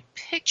B? And you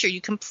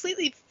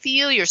completely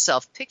feel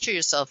yourself, picture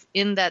yourself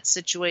in that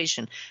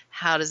situation.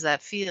 How does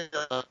that feel?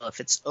 If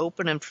it's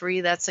open and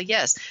free, that's a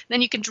yes.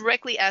 Then you can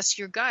directly ask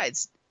your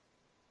guides,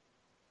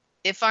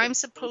 if I'm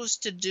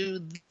supposed to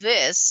do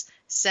this,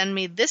 send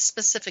me this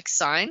specific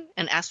sign,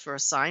 and ask for a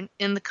sign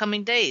in the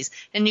coming days.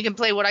 And you can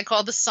play what I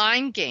call the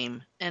sign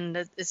game. And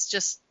it's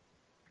just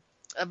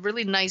a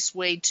really nice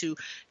way to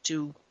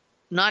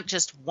not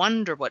just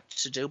wonder what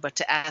to do, but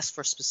to ask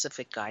for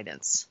specific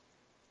guidance.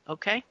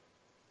 Okay?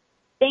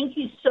 Thank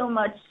you so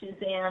much,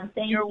 Suzanne.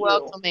 Thank you. You're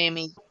welcome,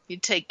 Amy. You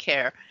take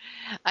care.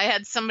 I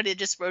had somebody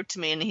just wrote to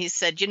me and he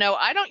said,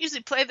 I don't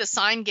usually play the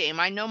sign game.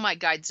 I know my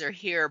guides are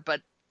here,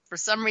 but for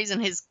some reason,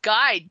 his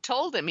guide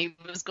told him he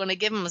was going to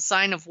give him a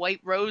sign of white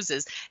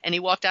roses, and he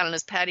walked out on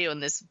his patio,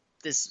 and this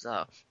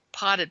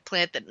potted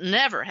plant that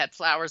never had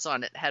flowers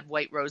on it had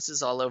white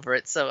roses all over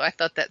it. So I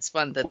thought that's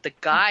fun that the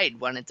guide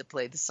wanted to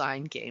play the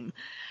sign game.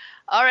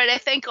 All right, I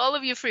thank all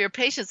of you for your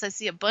patience. I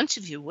see a bunch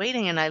of you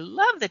waiting, and I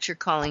love that you're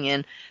calling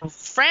in.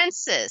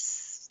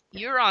 Francis,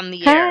 you're on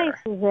the air. Hi,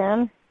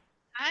 Suzanne.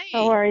 Hi.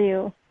 How are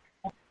you?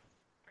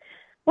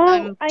 Well,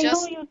 I'm I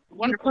just know you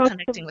wonderful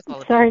connecting with all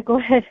of you. Sorry, go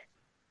ahead.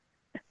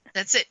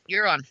 That's it.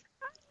 You're on.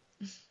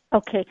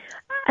 Okay.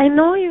 I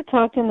know you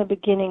talked in the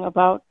beginning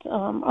about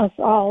us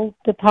all,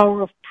 the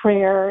power of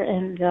prayer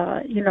and,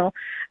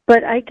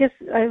 but I guess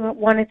I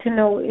wanted to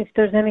know if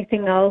there's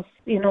anything else,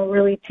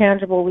 really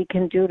tangible we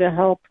can do to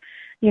help,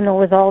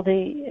 with all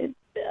the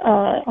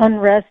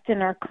unrest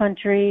in our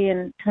country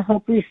and to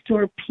help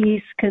restore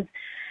peace, because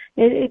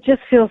it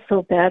just feels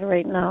so bad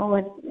right now,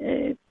 and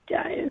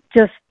it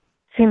just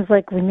seems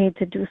like we need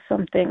to do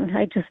something.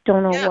 I just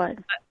don't know what.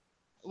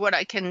 What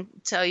I can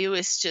tell you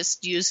is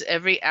just use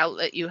every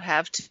outlet you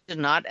have to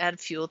not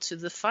add fuel to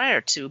the fire,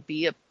 to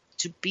be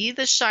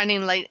the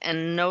shining light,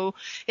 and know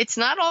it's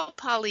not all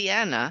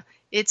Pollyanna.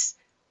 It's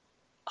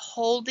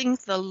holding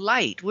the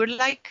light. We're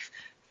like,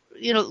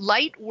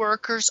 light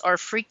workers are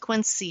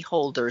frequency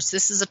holders.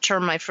 This is a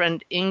term my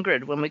friend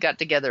Ingrid, when we got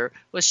together,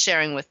 was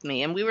sharing with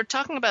me. And we were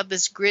talking about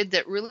this grid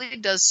that really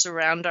does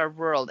surround our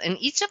world. And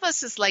each of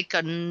us is like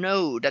a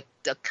node,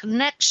 a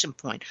connection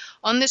point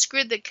on this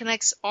grid that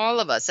connects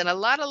all of us. And a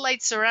lot of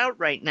lights are out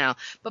right now.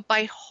 But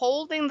by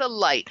holding the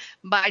light,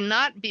 by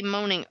not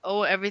bemoaning,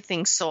 oh,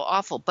 everything's so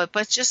awful, but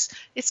just,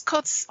 it's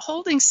called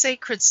holding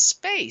sacred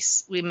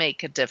space, we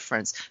make a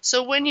difference.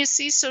 So when you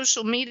see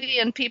social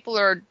media and people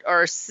are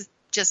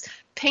just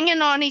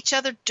pinging on each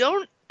other,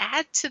 don't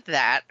add to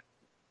that.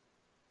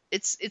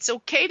 It's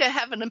okay to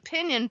have an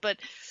opinion, but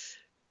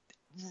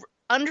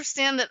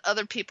understand that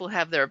other people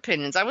have their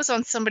opinions. I was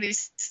on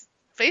somebody's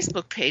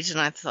Facebook page and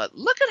I thought,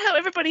 look at how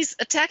everybody's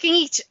attacking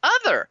each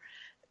other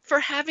for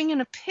having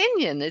an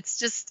opinion. It's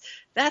just,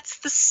 that's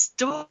the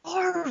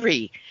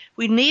story.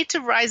 We need to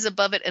rise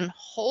above it and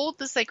hold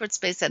the sacred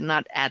space and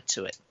not add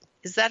to it.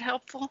 Is that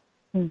helpful?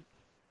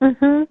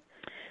 Mm-hmm.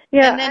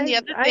 Yeah, and then the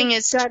other thing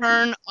is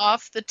turn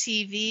off the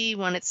TV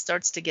when it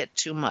starts to get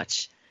too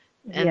much.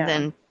 And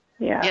then,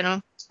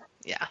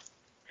 yeah.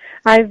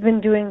 I've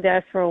been doing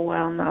that for a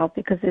while now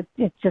because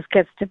it just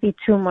gets to be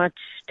too much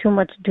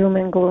doom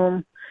and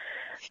gloom.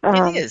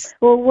 It is.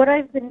 Well, what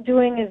I've been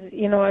doing is,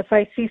 if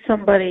I see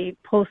somebody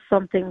post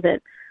something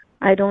that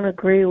I don't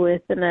agree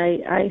with and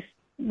I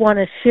want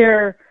to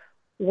share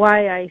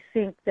why I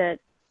think that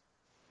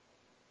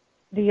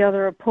the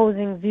other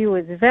opposing view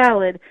is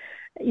valid,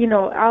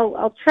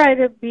 I'll try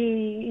to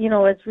be,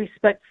 as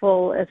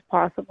respectful as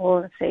possible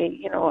and say,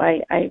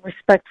 I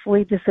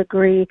respectfully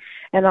disagree,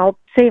 and I'll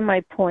say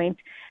my point.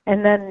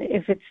 And then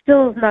if it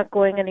still is not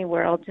going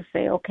anywhere, I'll just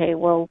say, okay,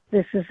 well,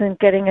 this isn't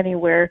getting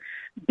anywhere.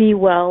 Be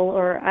well,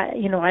 or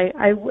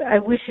I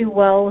wish you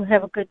well.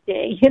 Have a good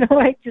day.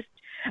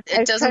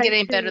 It doesn't get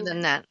any better than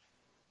that.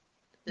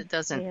 It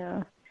doesn't.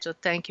 Yeah. So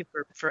thank you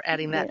for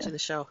adding that to the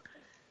show.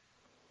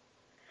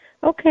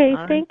 Okay,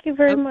 thank you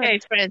very much. Okay,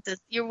 Francis,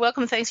 you're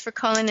welcome. Thanks for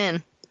calling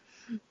in.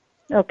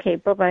 Okay,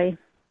 bye-bye.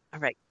 All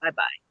right,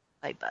 bye-bye.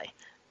 Bye-bye.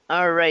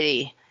 All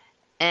righty.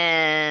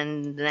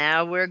 And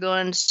now we're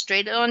going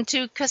straight on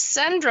to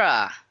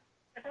Cassandra.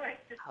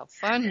 How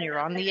fun. You're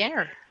on the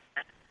air.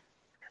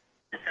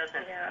 It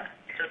doesn't. Yeah.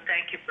 So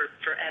thank you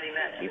for adding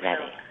that. Be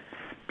ready.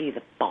 Be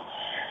the boss.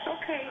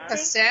 Okay.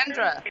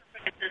 Cassandra,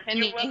 can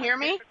you hear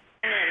me?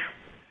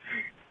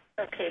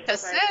 Okay.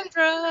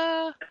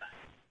 Cassandra.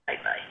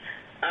 Bye-bye.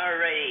 All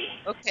righty.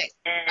 Okay.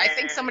 I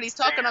think somebody's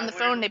talking on the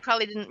phone. They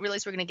probably didn't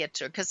realize we're going to get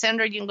to her.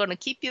 Cassandra, I'm going to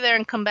keep you there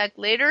and come back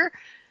later.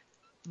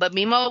 But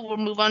meanwhile, we'll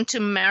move on to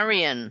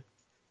Marion.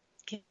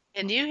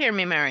 Can you hear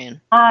me,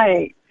 Marion?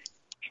 Hi.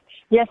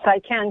 Yes, I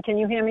can. Can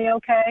you hear me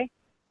okay?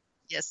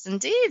 Yes,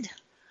 indeed.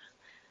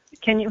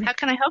 How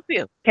can I help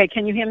you? Okay,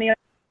 can you hear me?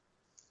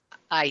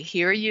 I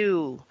hear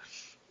you.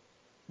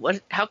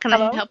 How can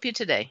Hello? I help you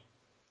today?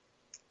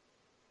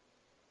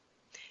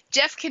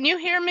 Jeff, can you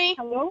hear me?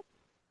 Hello?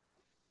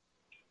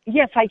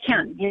 Yes, I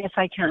can. Yes,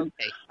 I can.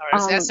 Okay. All right. I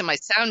was asking my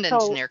sound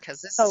engineer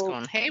because this is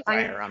going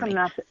haywire on me.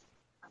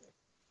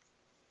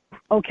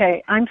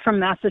 Okay, I'm from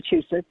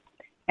Massachusetts,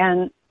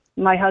 and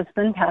my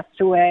husband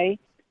passed away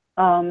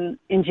in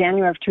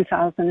January of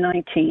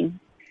 2019.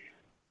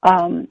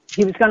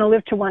 He was going to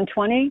live to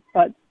 120,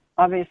 but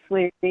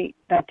obviously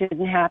that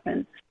didn't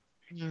happen.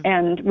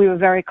 And we were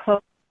very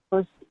close,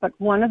 but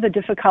one of the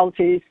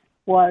difficulties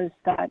was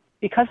that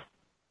because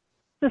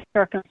of the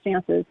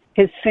circumstances,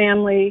 his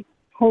family,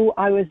 who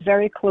I was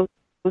very close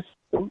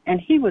to, and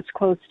he was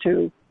close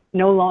to,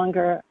 no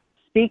longer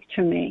speak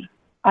to me.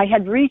 I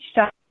had reached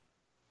out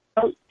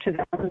to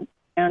them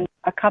and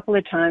a couple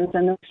of times,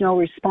 and there was no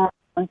response.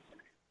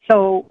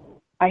 So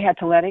I had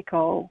to let it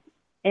go.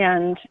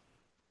 And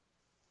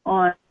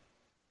on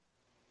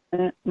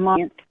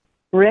my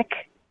Rick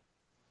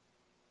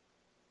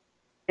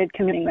did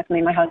commuting with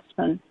me, my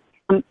husband.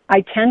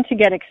 I tend to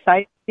get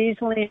excited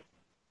easily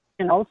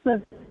and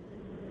also,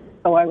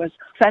 so I was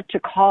set to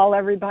call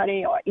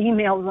everybody or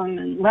email them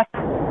and let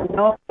them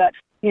know that,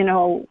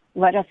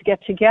 let us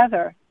get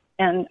together.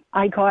 And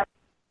I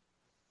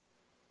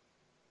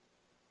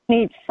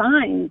need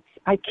signs.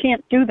 I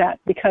can't do that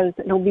because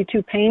it'll be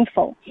too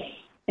painful.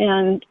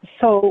 And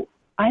so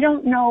I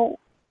don't know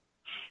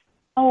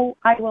how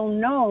I will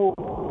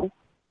know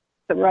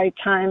the right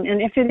time.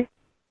 And if it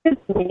is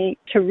me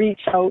to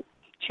reach out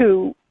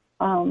to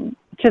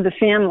the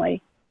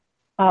family.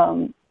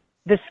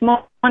 This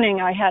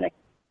morning I had a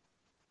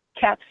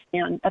CAT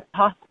scan at the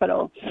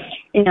hospital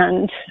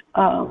and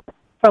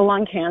for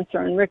lung cancer,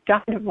 and Rick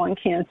died of lung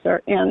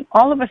cancer. And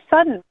all of a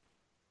sudden,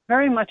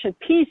 very much at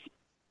peace,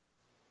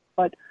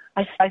 but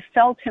I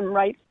felt him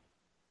right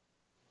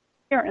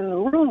here in the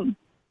room.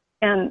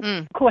 And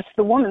of course,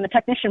 the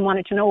technician,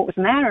 wanted to know what was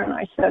the matter, and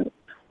I said,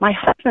 my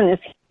husband is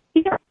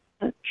here.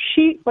 And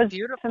she was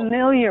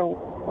familiar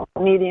with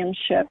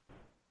mediumship.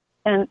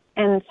 And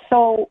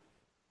so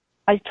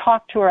I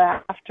talked to her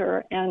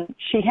after, and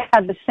she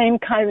had the same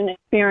kind of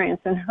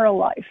experience in her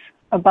life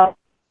about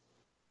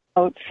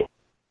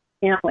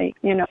family,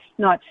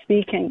 not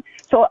speaking.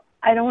 So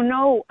I don't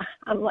know.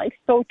 I'm like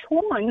so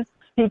torn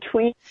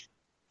between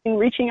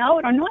reaching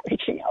out or not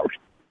reaching out.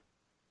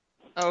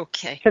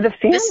 Okay. To the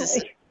family.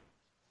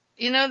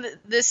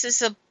 This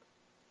is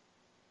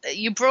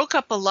you broke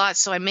up a lot,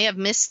 so I may have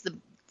missed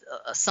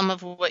some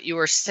of what you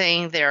were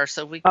saying there,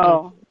 so we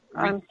can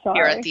I'm sorry.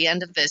 Here at the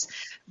end of this.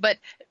 But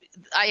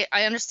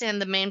I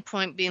understand the main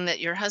point being that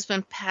your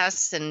husband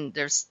passed and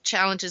there's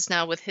challenges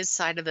now with his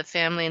side of the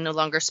family and no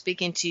longer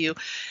speaking to you.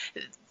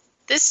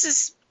 This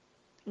is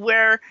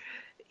where,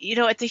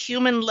 at the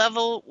human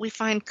level, we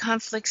find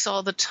conflicts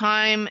all the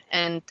time,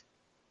 and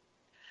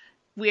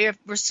we're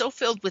so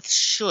filled with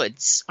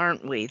shoulds,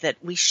 aren't we? That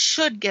we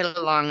should get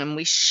along and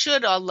we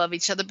should all love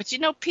each other. But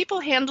people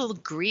handle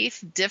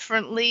grief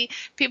differently.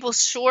 People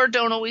sure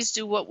don't always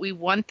do what we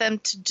want them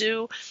to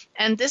do.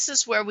 And this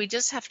is where we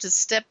just have to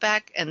step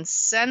back and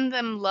send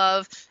them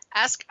love,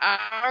 ask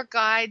our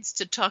guides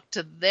to talk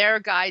to their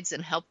guides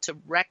and help to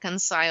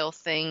reconcile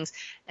things.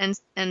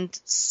 And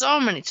so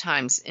many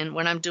times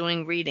when I'm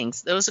doing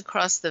readings, those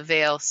across the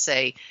veil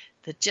say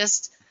that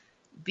just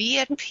be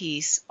at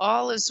peace,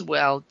 all is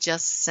well,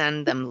 just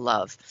send them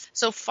love.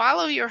 So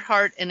follow your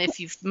heart, and if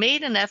you've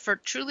made an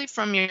effort truly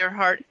from your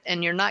heart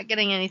and you're not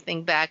getting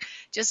anything back,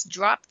 just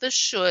drop the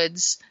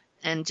shoulds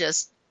and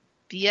just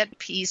be at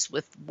peace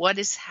with what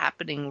is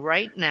happening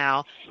right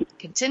now.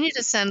 Continue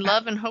to send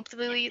love, and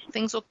hopefully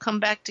things will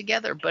come back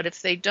together. But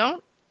if they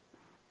don't,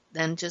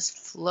 then just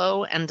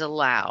flow and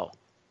allow.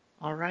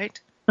 All right?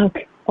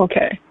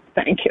 Okay.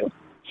 Thank you.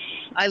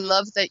 I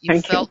love that you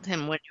felt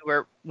him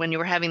when you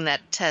were having that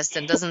test,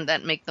 and doesn't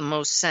that make the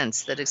most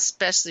sense? That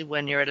especially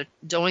when you're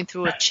going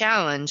through a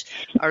challenge,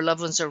 our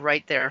loved ones are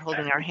right there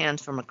holding our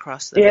hand from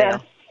across the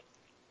veil.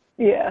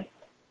 Yeah.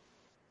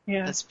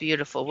 That's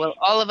beautiful. Well,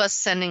 all of us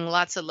sending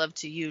lots of love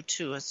to you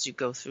too as you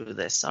go through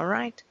this. All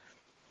right.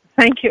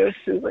 Thank you,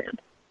 Suzanne.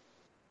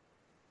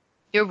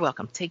 You're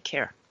welcome. Take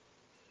care.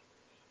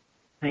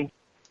 Thanks.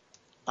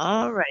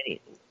 All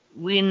righty.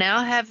 We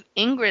now have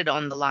Ingrid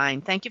on the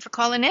line. Thank you for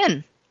calling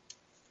in.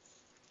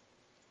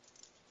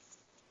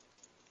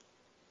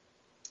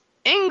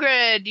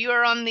 Ingrid, you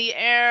are on the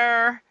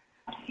air.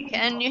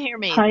 Can you hear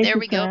me? Hi, there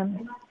we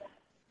Suzanne.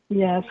 go.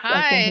 Yes,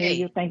 I can hear Hi.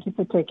 you. Thank you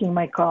for taking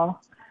my call.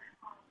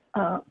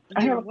 I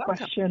You're have a welcome.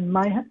 question.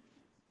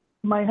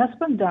 My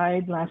husband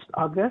died last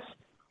August,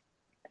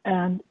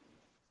 and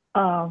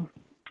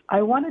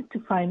I wanted to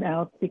find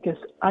out because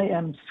I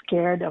am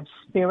scared of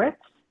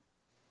spirits,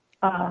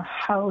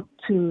 how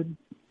to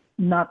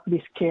not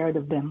be scared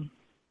of them.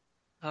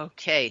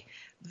 Okay,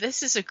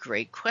 this is a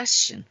great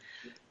question.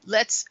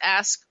 Let's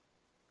ask,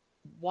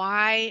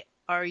 why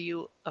are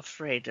you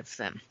afraid of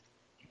them?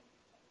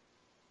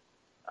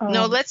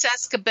 No, let's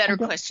ask a better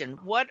question.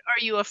 What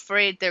are you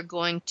afraid they're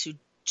going to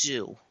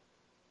do?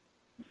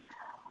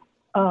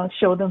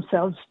 Show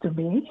themselves to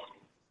me.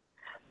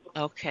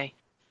 Okay.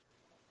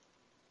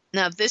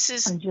 Now, this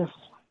is I just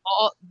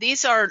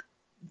these are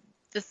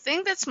the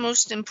thing that's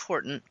most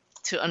important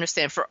to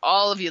understand for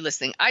all of you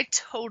listening. I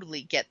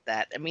totally get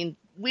that. I mean,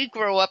 we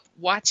grow up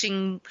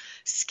watching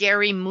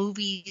scary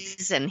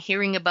movies and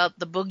hearing about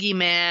the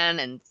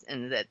boogeyman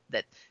and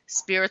that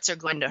spirits are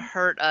going to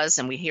hurt us,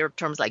 and we hear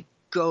terms like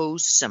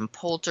ghosts and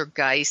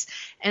poltergeist,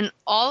 and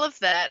all of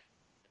that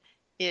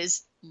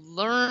is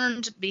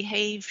learned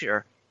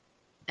behavior.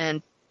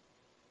 And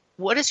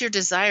what is your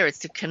desire? It's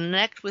to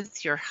connect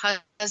with your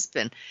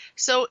husband.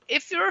 So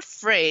if you're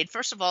afraid,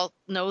 first of all,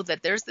 know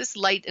that there's this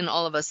light in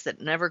all of us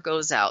that never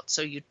goes out.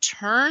 So you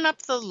turn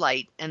up the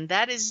light, and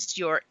that is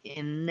your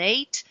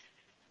innate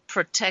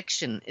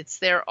protection. It's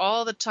there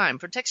all the time.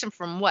 Protection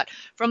from what?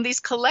 From these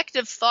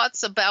collective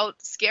thoughts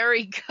about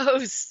scary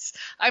ghosts.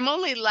 I'm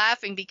only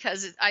laughing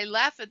because I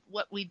laugh at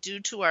what we do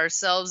to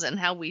ourselves and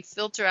how we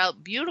filter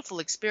out beautiful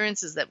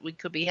experiences that we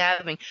could be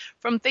having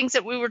from things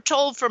that we were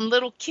told from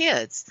little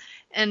kids.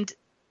 And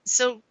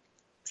so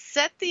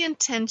set the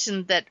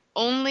intention that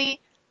only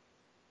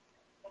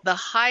the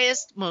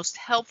highest, most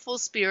helpful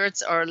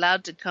spirits are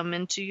allowed to come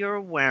into your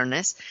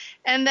awareness,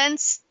 and then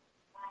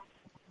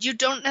you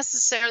don't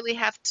necessarily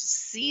have to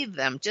see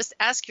them. Just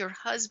ask your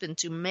husband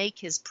to make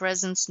his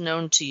presence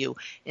known to you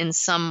in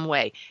some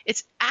way.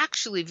 It's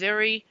actually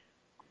very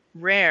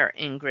rare,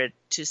 Ingrid,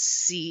 to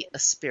see a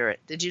spirit.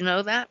 Did you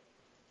know that?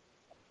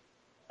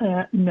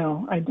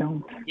 No, I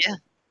don't. Yeah.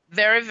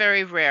 Very,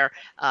 very rare.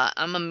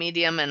 I'm a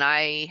medium, and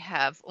I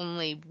have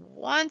only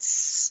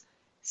once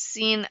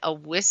seen a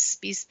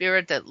wispy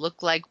spirit that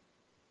looked like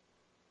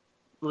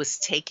was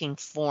taking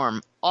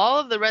form. All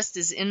of the rest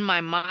is in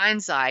my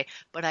mind's eye,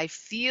 but I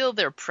feel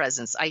their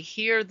presence. I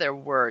hear their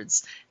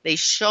words. They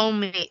show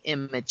me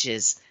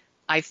images.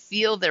 I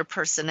feel their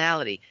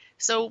personality.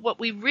 So what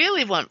we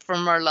really want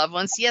from our loved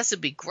ones, yes,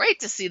 it'd be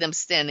great to see them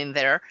standing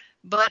there,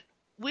 but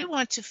we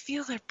want to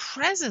feel their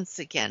presence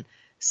again.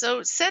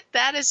 So set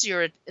that as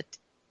your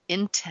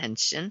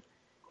intention.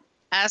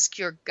 Ask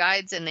your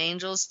guides and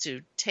angels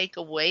to take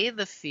away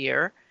the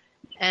fear.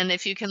 And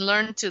if you can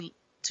learn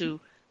to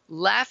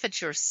laugh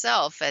at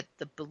yourself, at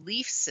the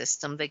belief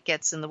system that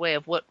gets in the way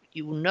of what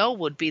you know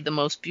would be the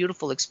most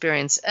beautiful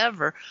experience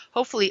ever,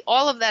 hopefully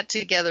all of that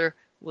together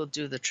will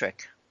do the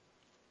trick.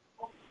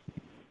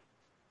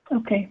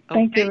 Okay.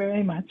 Thank you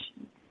very much.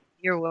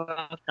 You're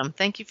welcome.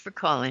 Thank you for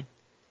calling.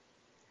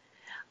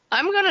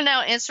 I'm going to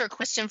now answer a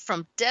question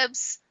from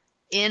Debs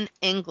in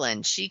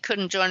England. She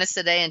couldn't join us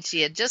today, and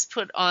she had just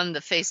put on the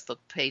Facebook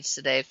page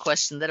today a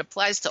question that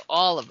applies to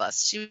all of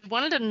us. She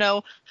wanted to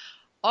know,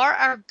 are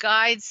our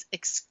guides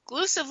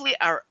exclusively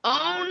our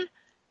own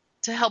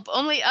to help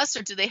only us,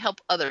 or do they help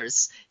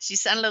others? She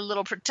sounded a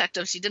little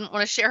protective. She didn't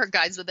want to share her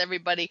guides with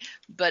everybody,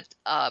 but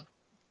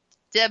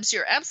Debs,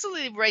 you're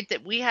absolutely right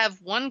that we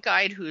have one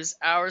guide who's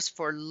ours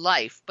for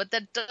life, but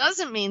that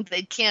doesn't mean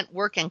they can't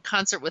work in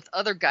concert with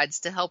other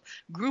guides to help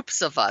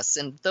groups of us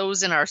and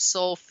those in our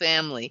soul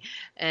family.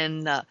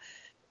 And,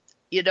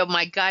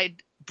 my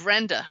guide,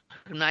 Brenda,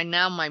 who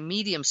my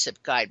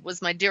mediumship guide,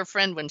 was my dear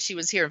friend when she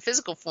was here in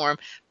physical form.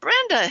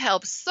 Brenda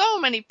helps so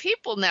many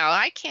people now.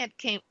 I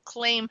can't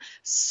claim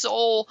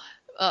soul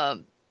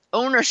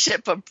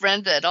ownership of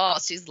Brenda at all.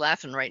 She's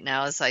laughing right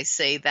now as I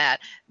say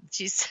that.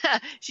 She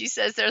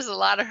says there's a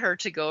lot of her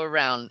to go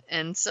around.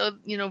 And so,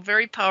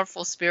 very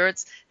powerful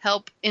spirits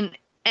help in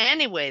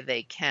any way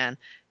they can.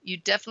 You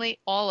definitely,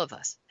 all of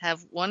us,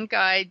 have one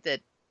guide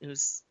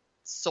whose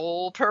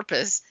sole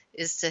purpose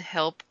is to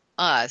help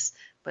us,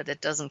 but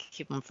it doesn't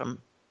keep them from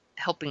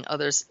helping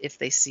others if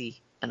they see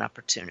an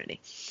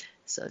opportunity.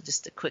 So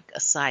just a quick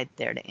aside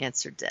there to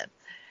answer Deb.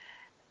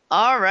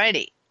 All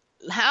righty.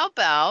 How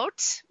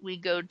about we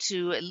go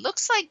to, it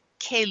looks like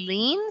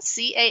Kayleen,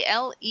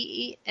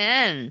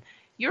 Caleen.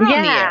 You're on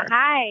the air.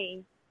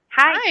 Hi,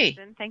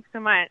 Susan. Thanks so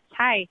much.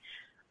 Hi.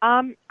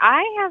 I'm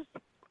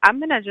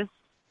going to just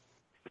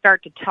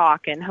start to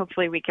talk, and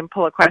hopefully we can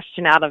pull a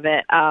question out of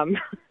it. I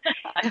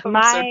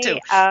hope so too.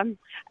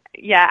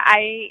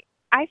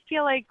 I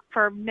feel like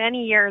for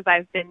many years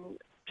I've been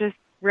just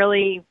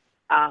really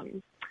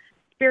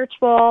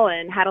spiritual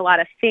and had a lot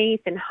of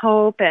faith and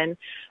hope. And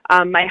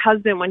my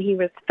husband, when he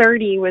was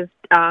 30, was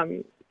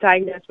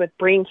diagnosed with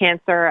brain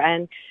cancer,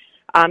 and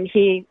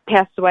he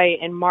passed away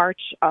in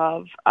March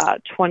of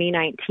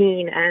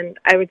 2019. And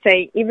I would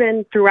say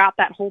even throughout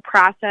that whole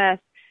process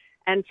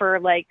And for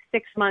like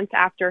 6 months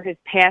after his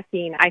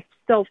passing, I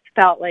still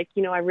felt like,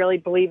 I really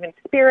believe in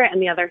spirit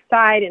and the other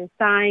side and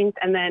signs.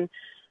 And then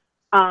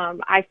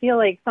I feel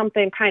like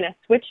something kind of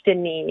switched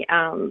in me.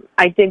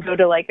 I did go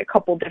to like a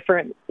couple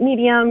different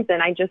mediums,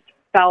 and I just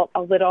felt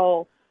a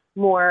little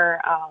more,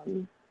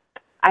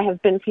 I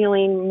have been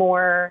feeling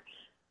more,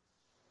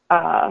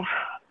 not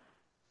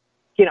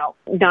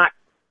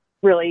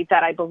really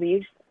that I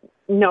believe,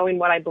 knowing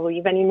what I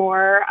believe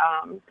anymore.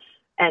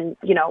 And,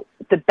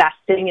 the best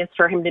thing is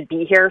for him to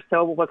be here.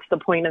 So what's the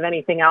point of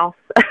anything else?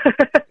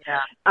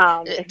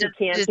 If he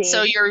can't be.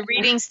 So your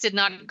readings did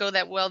not go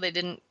that well. It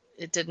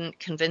didn't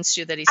convince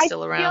you that he's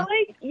still around?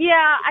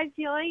 I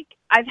feel like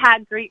I've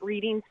had great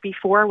readings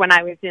before when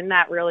I was in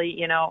that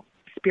really,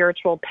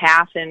 spiritual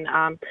path. And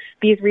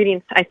these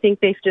readings, I think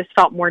they've just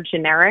felt more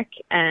generic,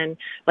 and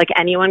like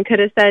anyone could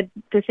have said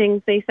the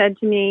things they said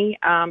to me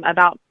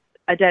about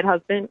a dead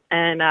husband.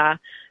 And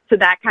so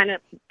that kind of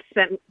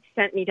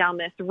sent me down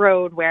this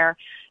road where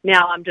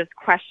now I'm just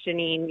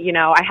questioning,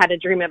 I had a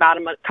dream about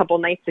him a couple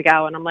nights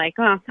ago, and I'm like,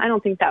 I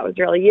don't think that was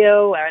really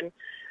you. And,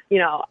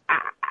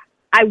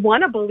 I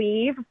want to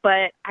believe,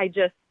 but I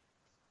just,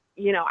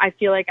 I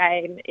feel like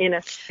I'm in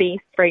a space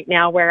right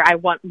now where I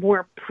want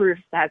more proof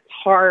that's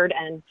hard.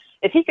 And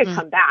if he could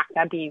come back,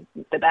 that'd be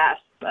the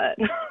best, but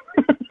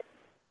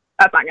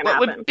that's not going to happen.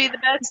 What would be the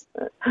best?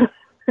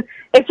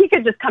 If he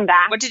could just come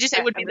back. What did you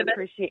say would be the best?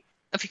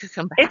 If he could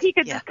come back. If he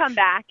could just come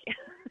back.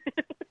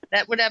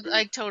 That would have,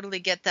 I totally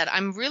get that.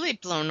 I'm really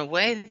blown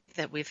away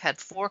that we've had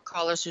 4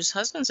 callers whose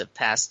husbands have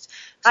passed.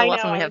 So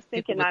often we have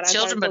people with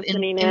children, but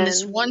in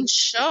this one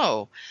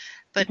show.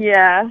 But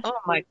yeah. Oh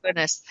my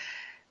goodness.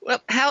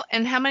 Well, how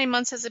many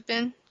months has it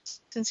been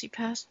since he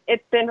passed?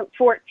 It's been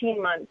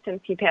 14 months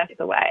since he passed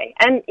away.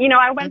 And,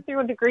 I went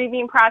through the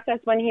grieving process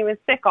when he was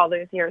sick all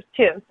those years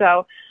too.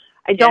 So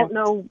I don't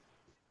know,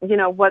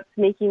 what's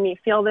making me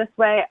feel this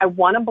way. I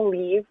want to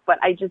believe, but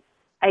I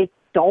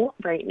don't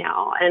right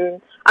now. And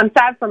I'm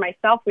sad for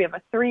myself. We have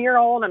a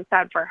 3-year-old. I'm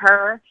sad for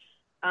her.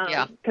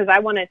 Because I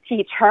want to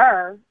teach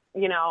her,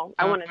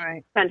 I want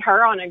to send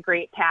her on a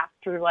great path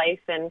through life,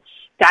 and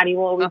Daddy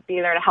will always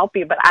be there to help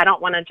you, but I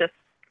don't want to just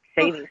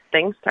say these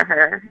things to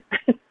her.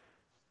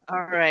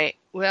 All right.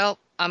 Well,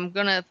 I'm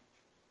going to,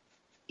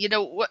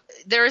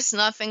 there is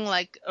nothing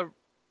like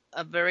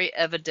a very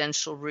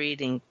evidential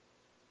reading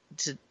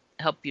to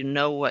help you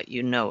know what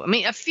you know. I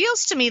mean, it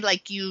feels to me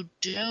like you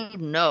do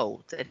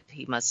know that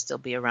he must still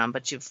be around,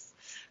 but you've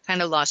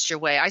kind of lost your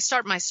way. I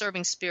start my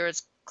Serving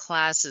Spirits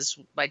classes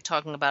by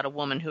talking about a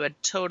woman who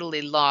had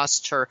totally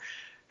lost her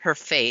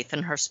faith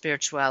and her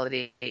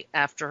spirituality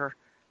after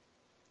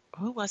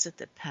who was it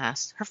that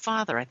passed? Her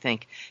father, I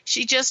think.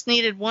 She just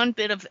needed one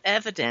bit of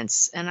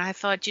evidence. And I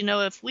thought,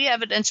 if we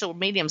evidential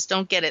mediums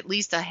don't get at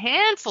least a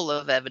handful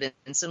of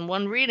evidence in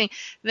one reading,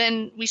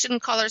 then we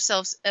shouldn't call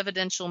ourselves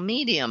evidential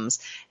mediums.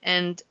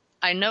 And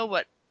I know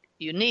what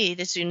you need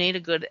a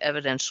good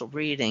evidential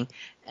reading.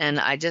 And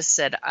I just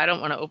said, I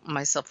don't want to open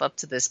myself up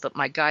to this, but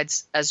my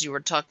guides, as you were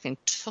talking,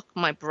 took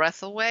my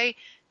breath away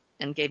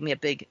and gave me a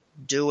big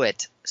do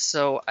it.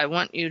 So I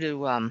want you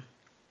to,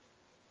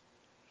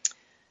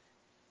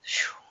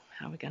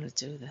 how are we going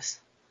to do this?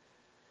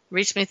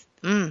 Reach me.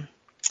 I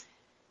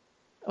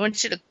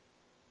want you to,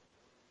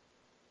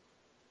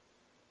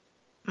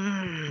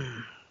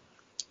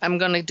 I'm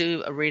going to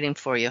do a reading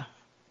for you,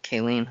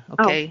 Kayleen,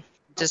 okay?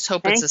 Just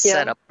hope it's a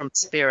setup from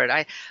Spirit.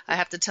 I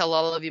have to tell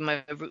all of you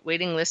my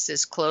waiting list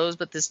is closed,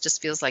 but this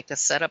just feels like a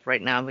setup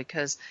right now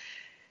because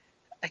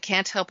I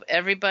can't help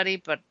everybody,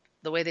 but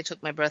the way they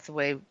took my breath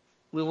away,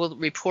 we will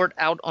report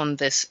out on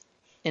this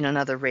in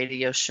another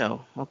radio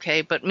show,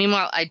 okay? But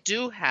meanwhile, I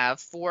do have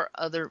 4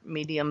 other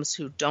mediums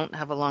who don't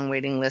have a long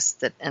waiting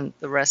list, and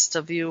the rest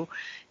of you,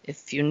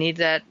 if you need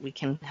that, we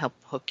can help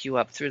hook you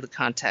up through the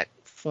contact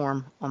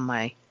form on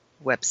my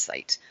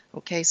website.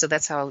 Okay, so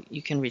that's how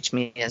you can reach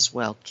me as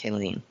well,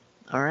 Kayleen.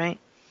 All right?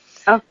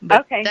 Oh,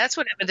 but okay. That's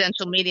what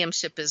evidential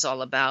mediumship is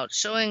all about,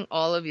 showing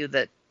all of you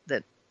that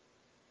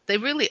they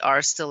really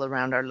are still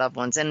around, our loved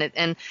ones.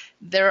 And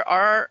there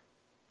are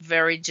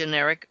very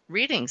generic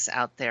readings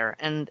out there.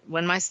 And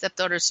when my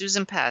stepdaughter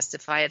Susan passed,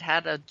 if I had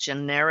had a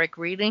generic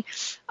reading,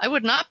 I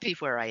would not be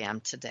where I am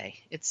today.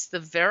 It's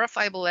the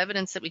verifiable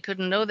evidence that we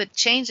couldn't know that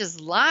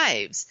changes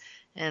lives.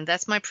 And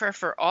that's my prayer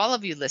for all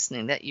of you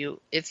listening, that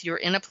if you're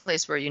in a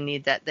place where you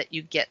need that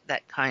you get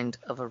that kind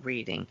of a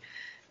reading.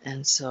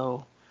 And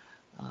so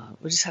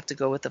we just have to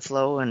go with the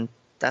flow, and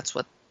that's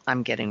what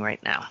I'm getting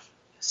right now.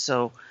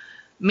 So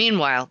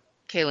meanwhile,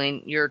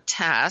 Kayleen, your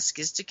task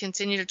is to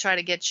continue to try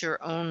to get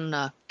your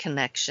own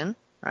connection,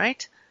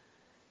 right?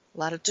 A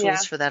lot of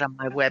tools for that on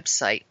my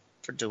website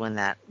for doing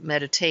that.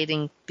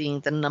 Meditating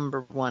being the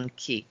number one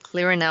key.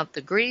 Clearing out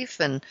the grief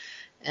and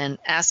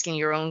asking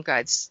your own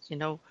guides,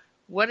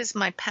 What is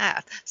my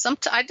path?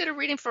 I did a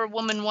reading for a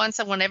woman once.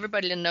 I want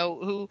everybody to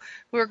know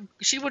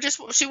she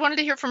wanted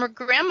to hear from her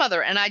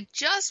grandmother, and I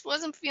just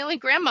wasn't feeling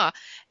grandma,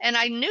 and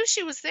I knew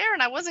she was there,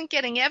 and I wasn't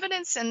getting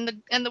evidence. And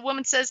the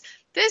woman says,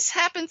 "This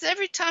happens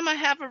every time I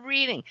have a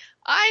reading.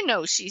 I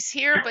know she's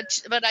here, but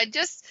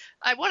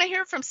I want to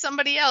hear from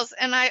somebody else."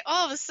 And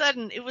all of a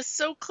sudden it was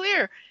so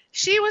clear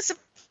she was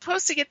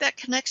supposed to get that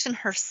connection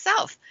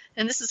herself,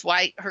 and this is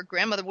why her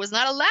grandmother was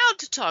not allowed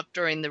to talk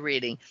during the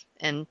reading.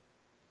 And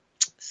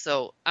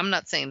so I'm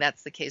not saying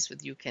that's the case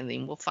with you,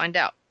 Kayleen. We'll find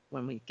out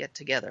when we get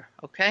together,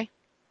 okay?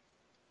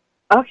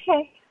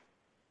 Okay.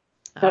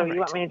 So you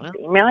want me to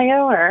email you,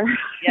 or?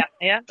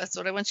 Yeah, that's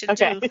what I want you to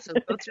do. So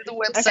go through the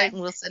website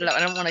and we'll set it up. I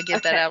don't want to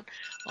get that out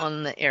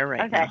on the air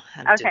right now.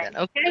 How to do that.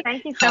 Okay.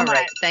 Thank you so All much.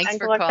 right. Thanks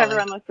for calling.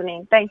 Everyone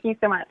listening. Thank you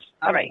so much.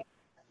 All right.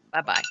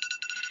 Bye-bye.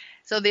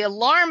 So the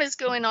alarm is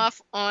going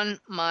off on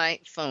my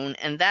phone,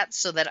 and that's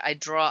so that I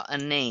draw a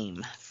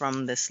name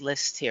from this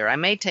list here. I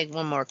may take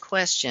one more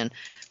question,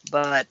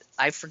 but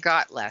I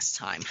forgot last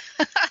time.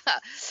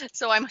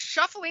 So I'm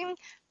shuffling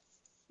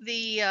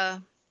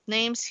the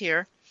names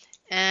here,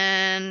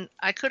 and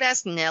I could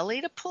ask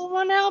Nellie to pull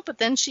one out, but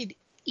then she'd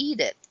eat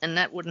it, and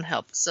that wouldn't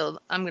help. So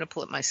I'm going to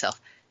pull it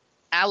myself.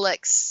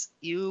 Alex,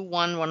 you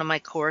won one of my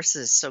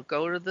courses, so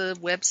go to the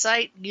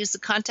website, use the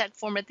contact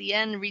form at the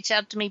end, reach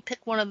out to me, pick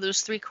one of those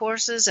 3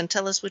 courses, and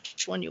tell us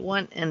which one you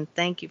want, and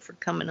thank you for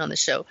coming on the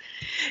show.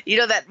 You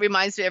know, that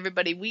reminds me,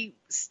 everybody,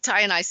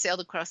 Ty and I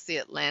sailed across the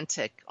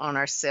Atlantic on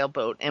our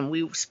sailboat, and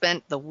we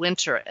spent the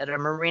winter at a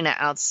marina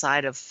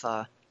outside of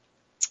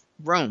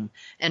Rome,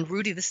 and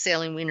Rudy the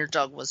sailing wiener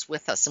dog was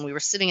with us, and we were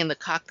sitting in the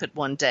cockpit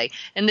one day,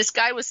 and this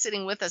guy was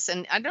sitting with us,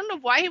 and I don't know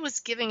why he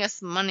was giving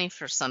us money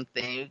for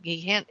something.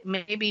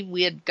 Maybe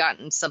we had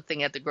gotten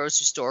something at the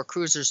grocery store.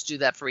 Cruisers do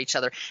that for each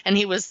other, and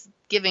he was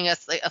giving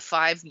us like a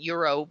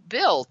 €5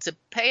 bill to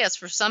pay us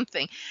for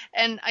something.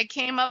 And I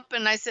came up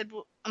and I said,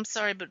 "Well, I'm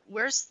sorry, but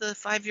where's the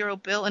 €5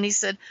 bill?" And he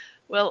said,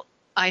 "Well,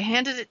 I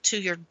handed it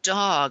to your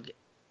dog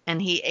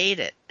and he ate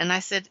it." And I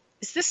said,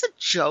 "Is this a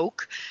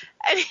joke?"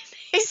 And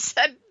he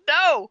said,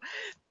 "No."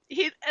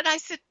 And I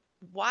said,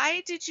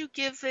 "Why did you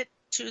give it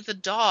to the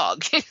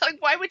dog?"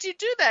 Like, why would you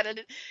do that?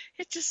 And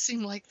it just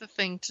seemed like the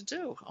thing to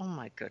do. Oh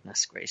my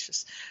goodness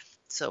gracious.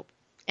 So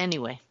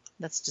anyway,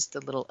 that's just a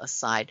little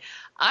aside.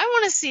 I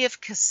want to see if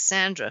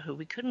Cassandra, who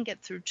we couldn't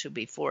get through to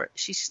before,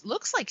 she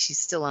looks like she's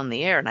still on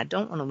the air, and I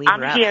don't want to leave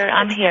her out.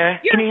 I'm here.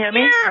 Can you hear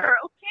me?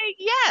 Okay,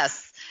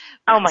 yes.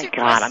 Oh, my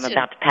God, I'm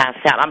about to pass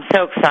out. I'm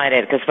so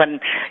excited because when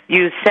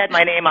you said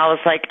my name, I was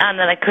like, and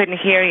then I couldn't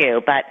hear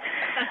you. But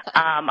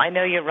I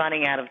know you're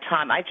running out of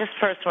time. I just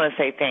first want to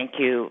say thank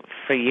you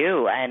for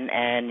you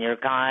and your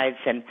guides.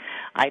 And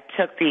I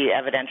took the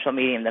evidential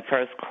meeting, the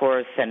first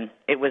course, and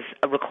it was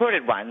a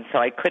recorded one, so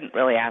I couldn't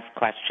really ask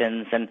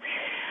questions. And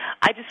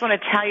I just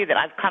want to tell you that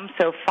I've come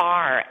so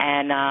far.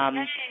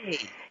 And,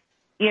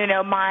 you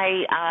know,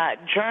 my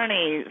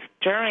journey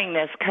during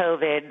this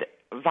COVID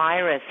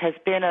virus has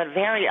been a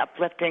very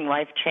uplifting,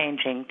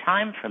 life-changing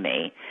time for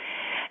me.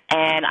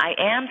 And I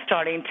am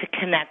starting to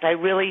connect. I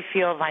really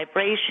feel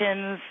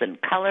vibrations and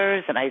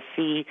colors, and I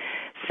see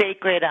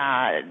sacred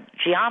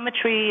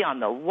geometry on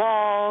the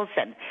walls.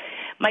 And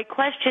my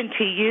question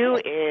to you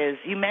is,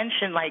 you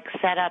mentioned, like,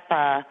 set up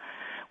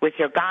with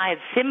your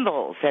guides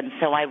symbols, and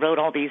so I wrote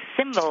all these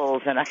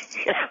symbols, and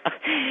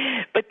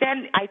but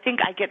then I think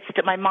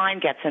my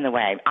mind gets in the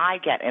way. I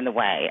get in the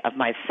way of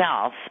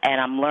myself,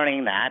 and I'm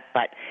learning that.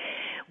 But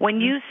when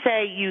you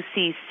say you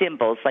see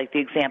symbols, like the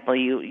example,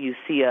 you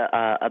see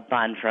a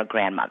bun for a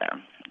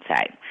grandmother,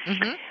 say,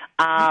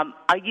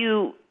 are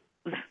you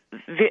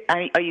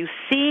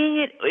seeing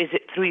it? Or is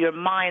it through your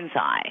mind's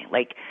eye?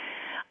 Like,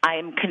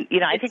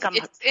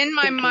 it's in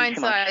my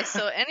mind's eye.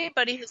 So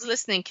anybody who's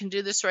listening can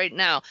do this right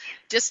now.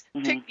 Just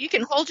you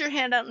can hold your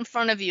hand out in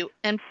front of you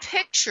and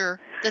picture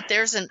that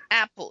there's an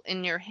apple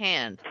in your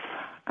hand.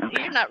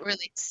 Okay. You're not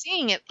really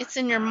seeing it. It's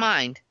in your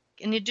mind.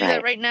 Can you do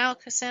that right now,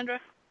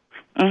 Cassandra?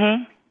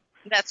 Mm-hmm.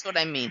 That's what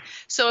I mean.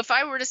 So if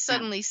I were to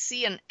suddenly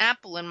see an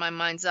apple in my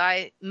mind's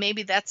eye,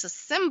 maybe that's a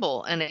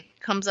symbol, and it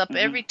comes up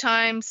every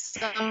time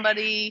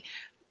somebody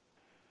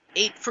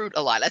ate fruit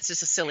a lot. That's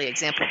just a silly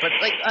example, but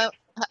like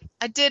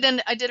I did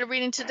a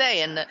reading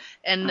today, and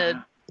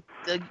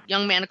the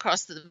young man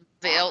across the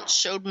veil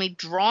showed me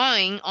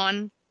drawing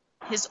on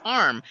his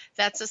arm.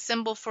 That's a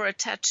symbol for a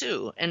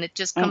tattoo, and it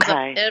just comes up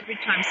every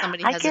time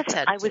somebody has a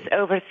tattoo. I was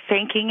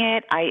overthinking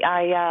it.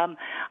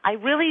 I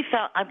really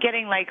felt I'm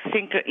getting like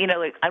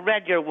I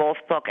read your wolf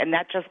book, and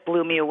that just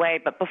blew me away.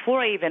 But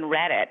before I even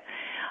read it,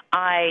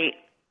 I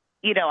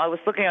was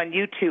looking on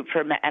YouTube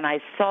and I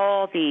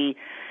saw the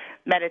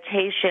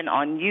meditation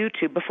on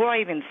YouTube before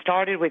I even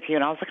started with you,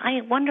 and I was like,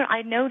 I wonder,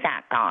 I know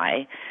that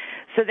guy.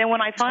 So then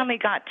when I finally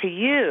got to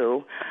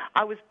you,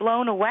 I was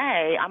blown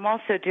away. I'm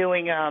also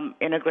doing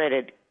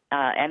integrated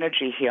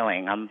energy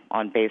healing. I'm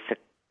on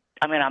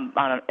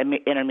an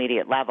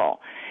intermediate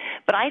level.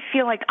 But I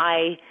feel like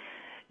I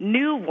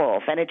new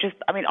wolf. And it just,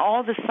 I mean,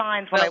 all the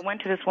signs when I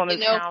went to this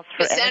woman's house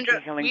for Cassandra,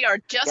 energy healing. we are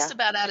just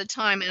about out of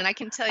time, and I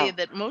can tell you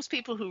that most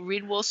people who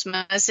read Wolf's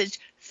message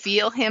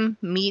feel him,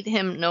 meet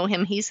him, know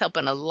him. He's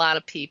helping a lot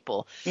of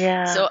people.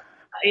 Yeah. So,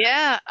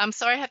 yeah, I'm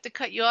sorry I have to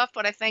cut you off,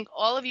 but I thank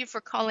all of you for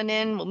calling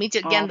in. We'll meet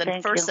you again the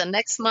first of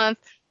next month.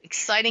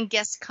 Exciting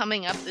guests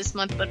coming up this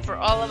month. But for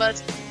all of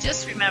us,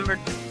 just remember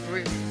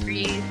to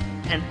breathe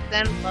and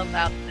send love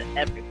out to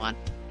everyone.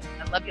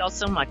 I love you all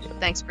so much.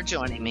 Thanks for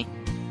joining me.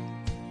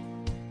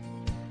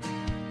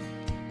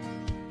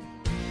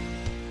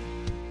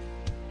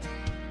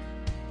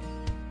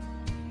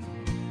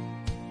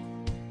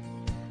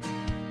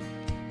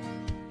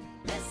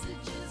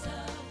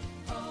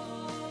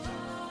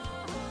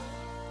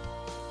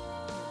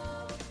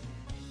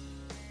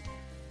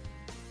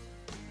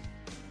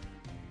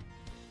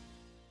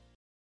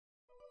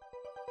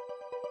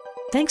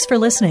 Thanks for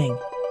listening.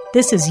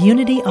 This is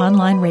Unity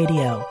Online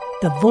Radio,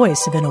 the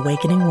voice of an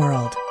awakening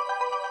world.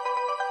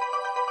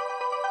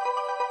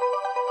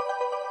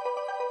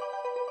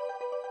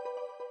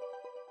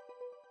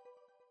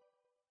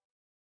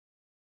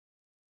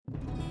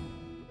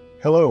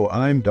 Hello,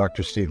 I'm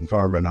Dr. Stephen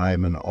Farber, and I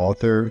am an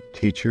author,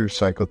 teacher,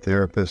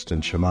 psychotherapist,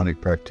 and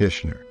shamanic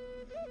practitioner.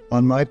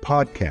 On my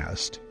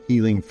podcast,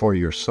 Healing for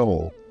Your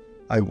Soul,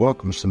 I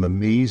welcome some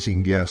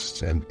amazing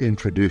guests and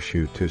introduce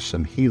you to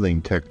some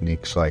healing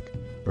techniques like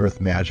earth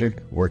magic,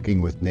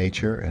 working with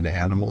nature and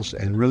animals,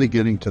 and really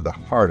getting to the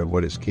heart of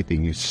what is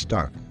keeping you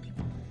stuck.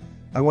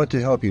 I want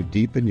to help you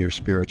deepen your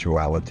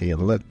spirituality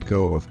and let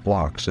go of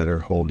blocks that are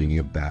holding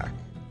you back.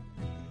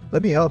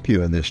 Let me help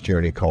you in this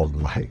journey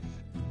called life.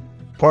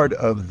 Part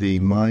of the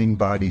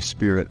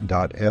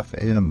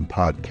mindbodyspirit.fm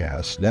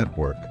podcast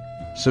network.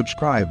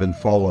 Subscribe and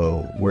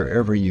follow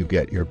wherever you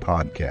get your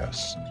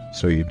podcasts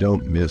so you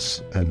don't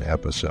miss an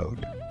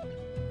episode.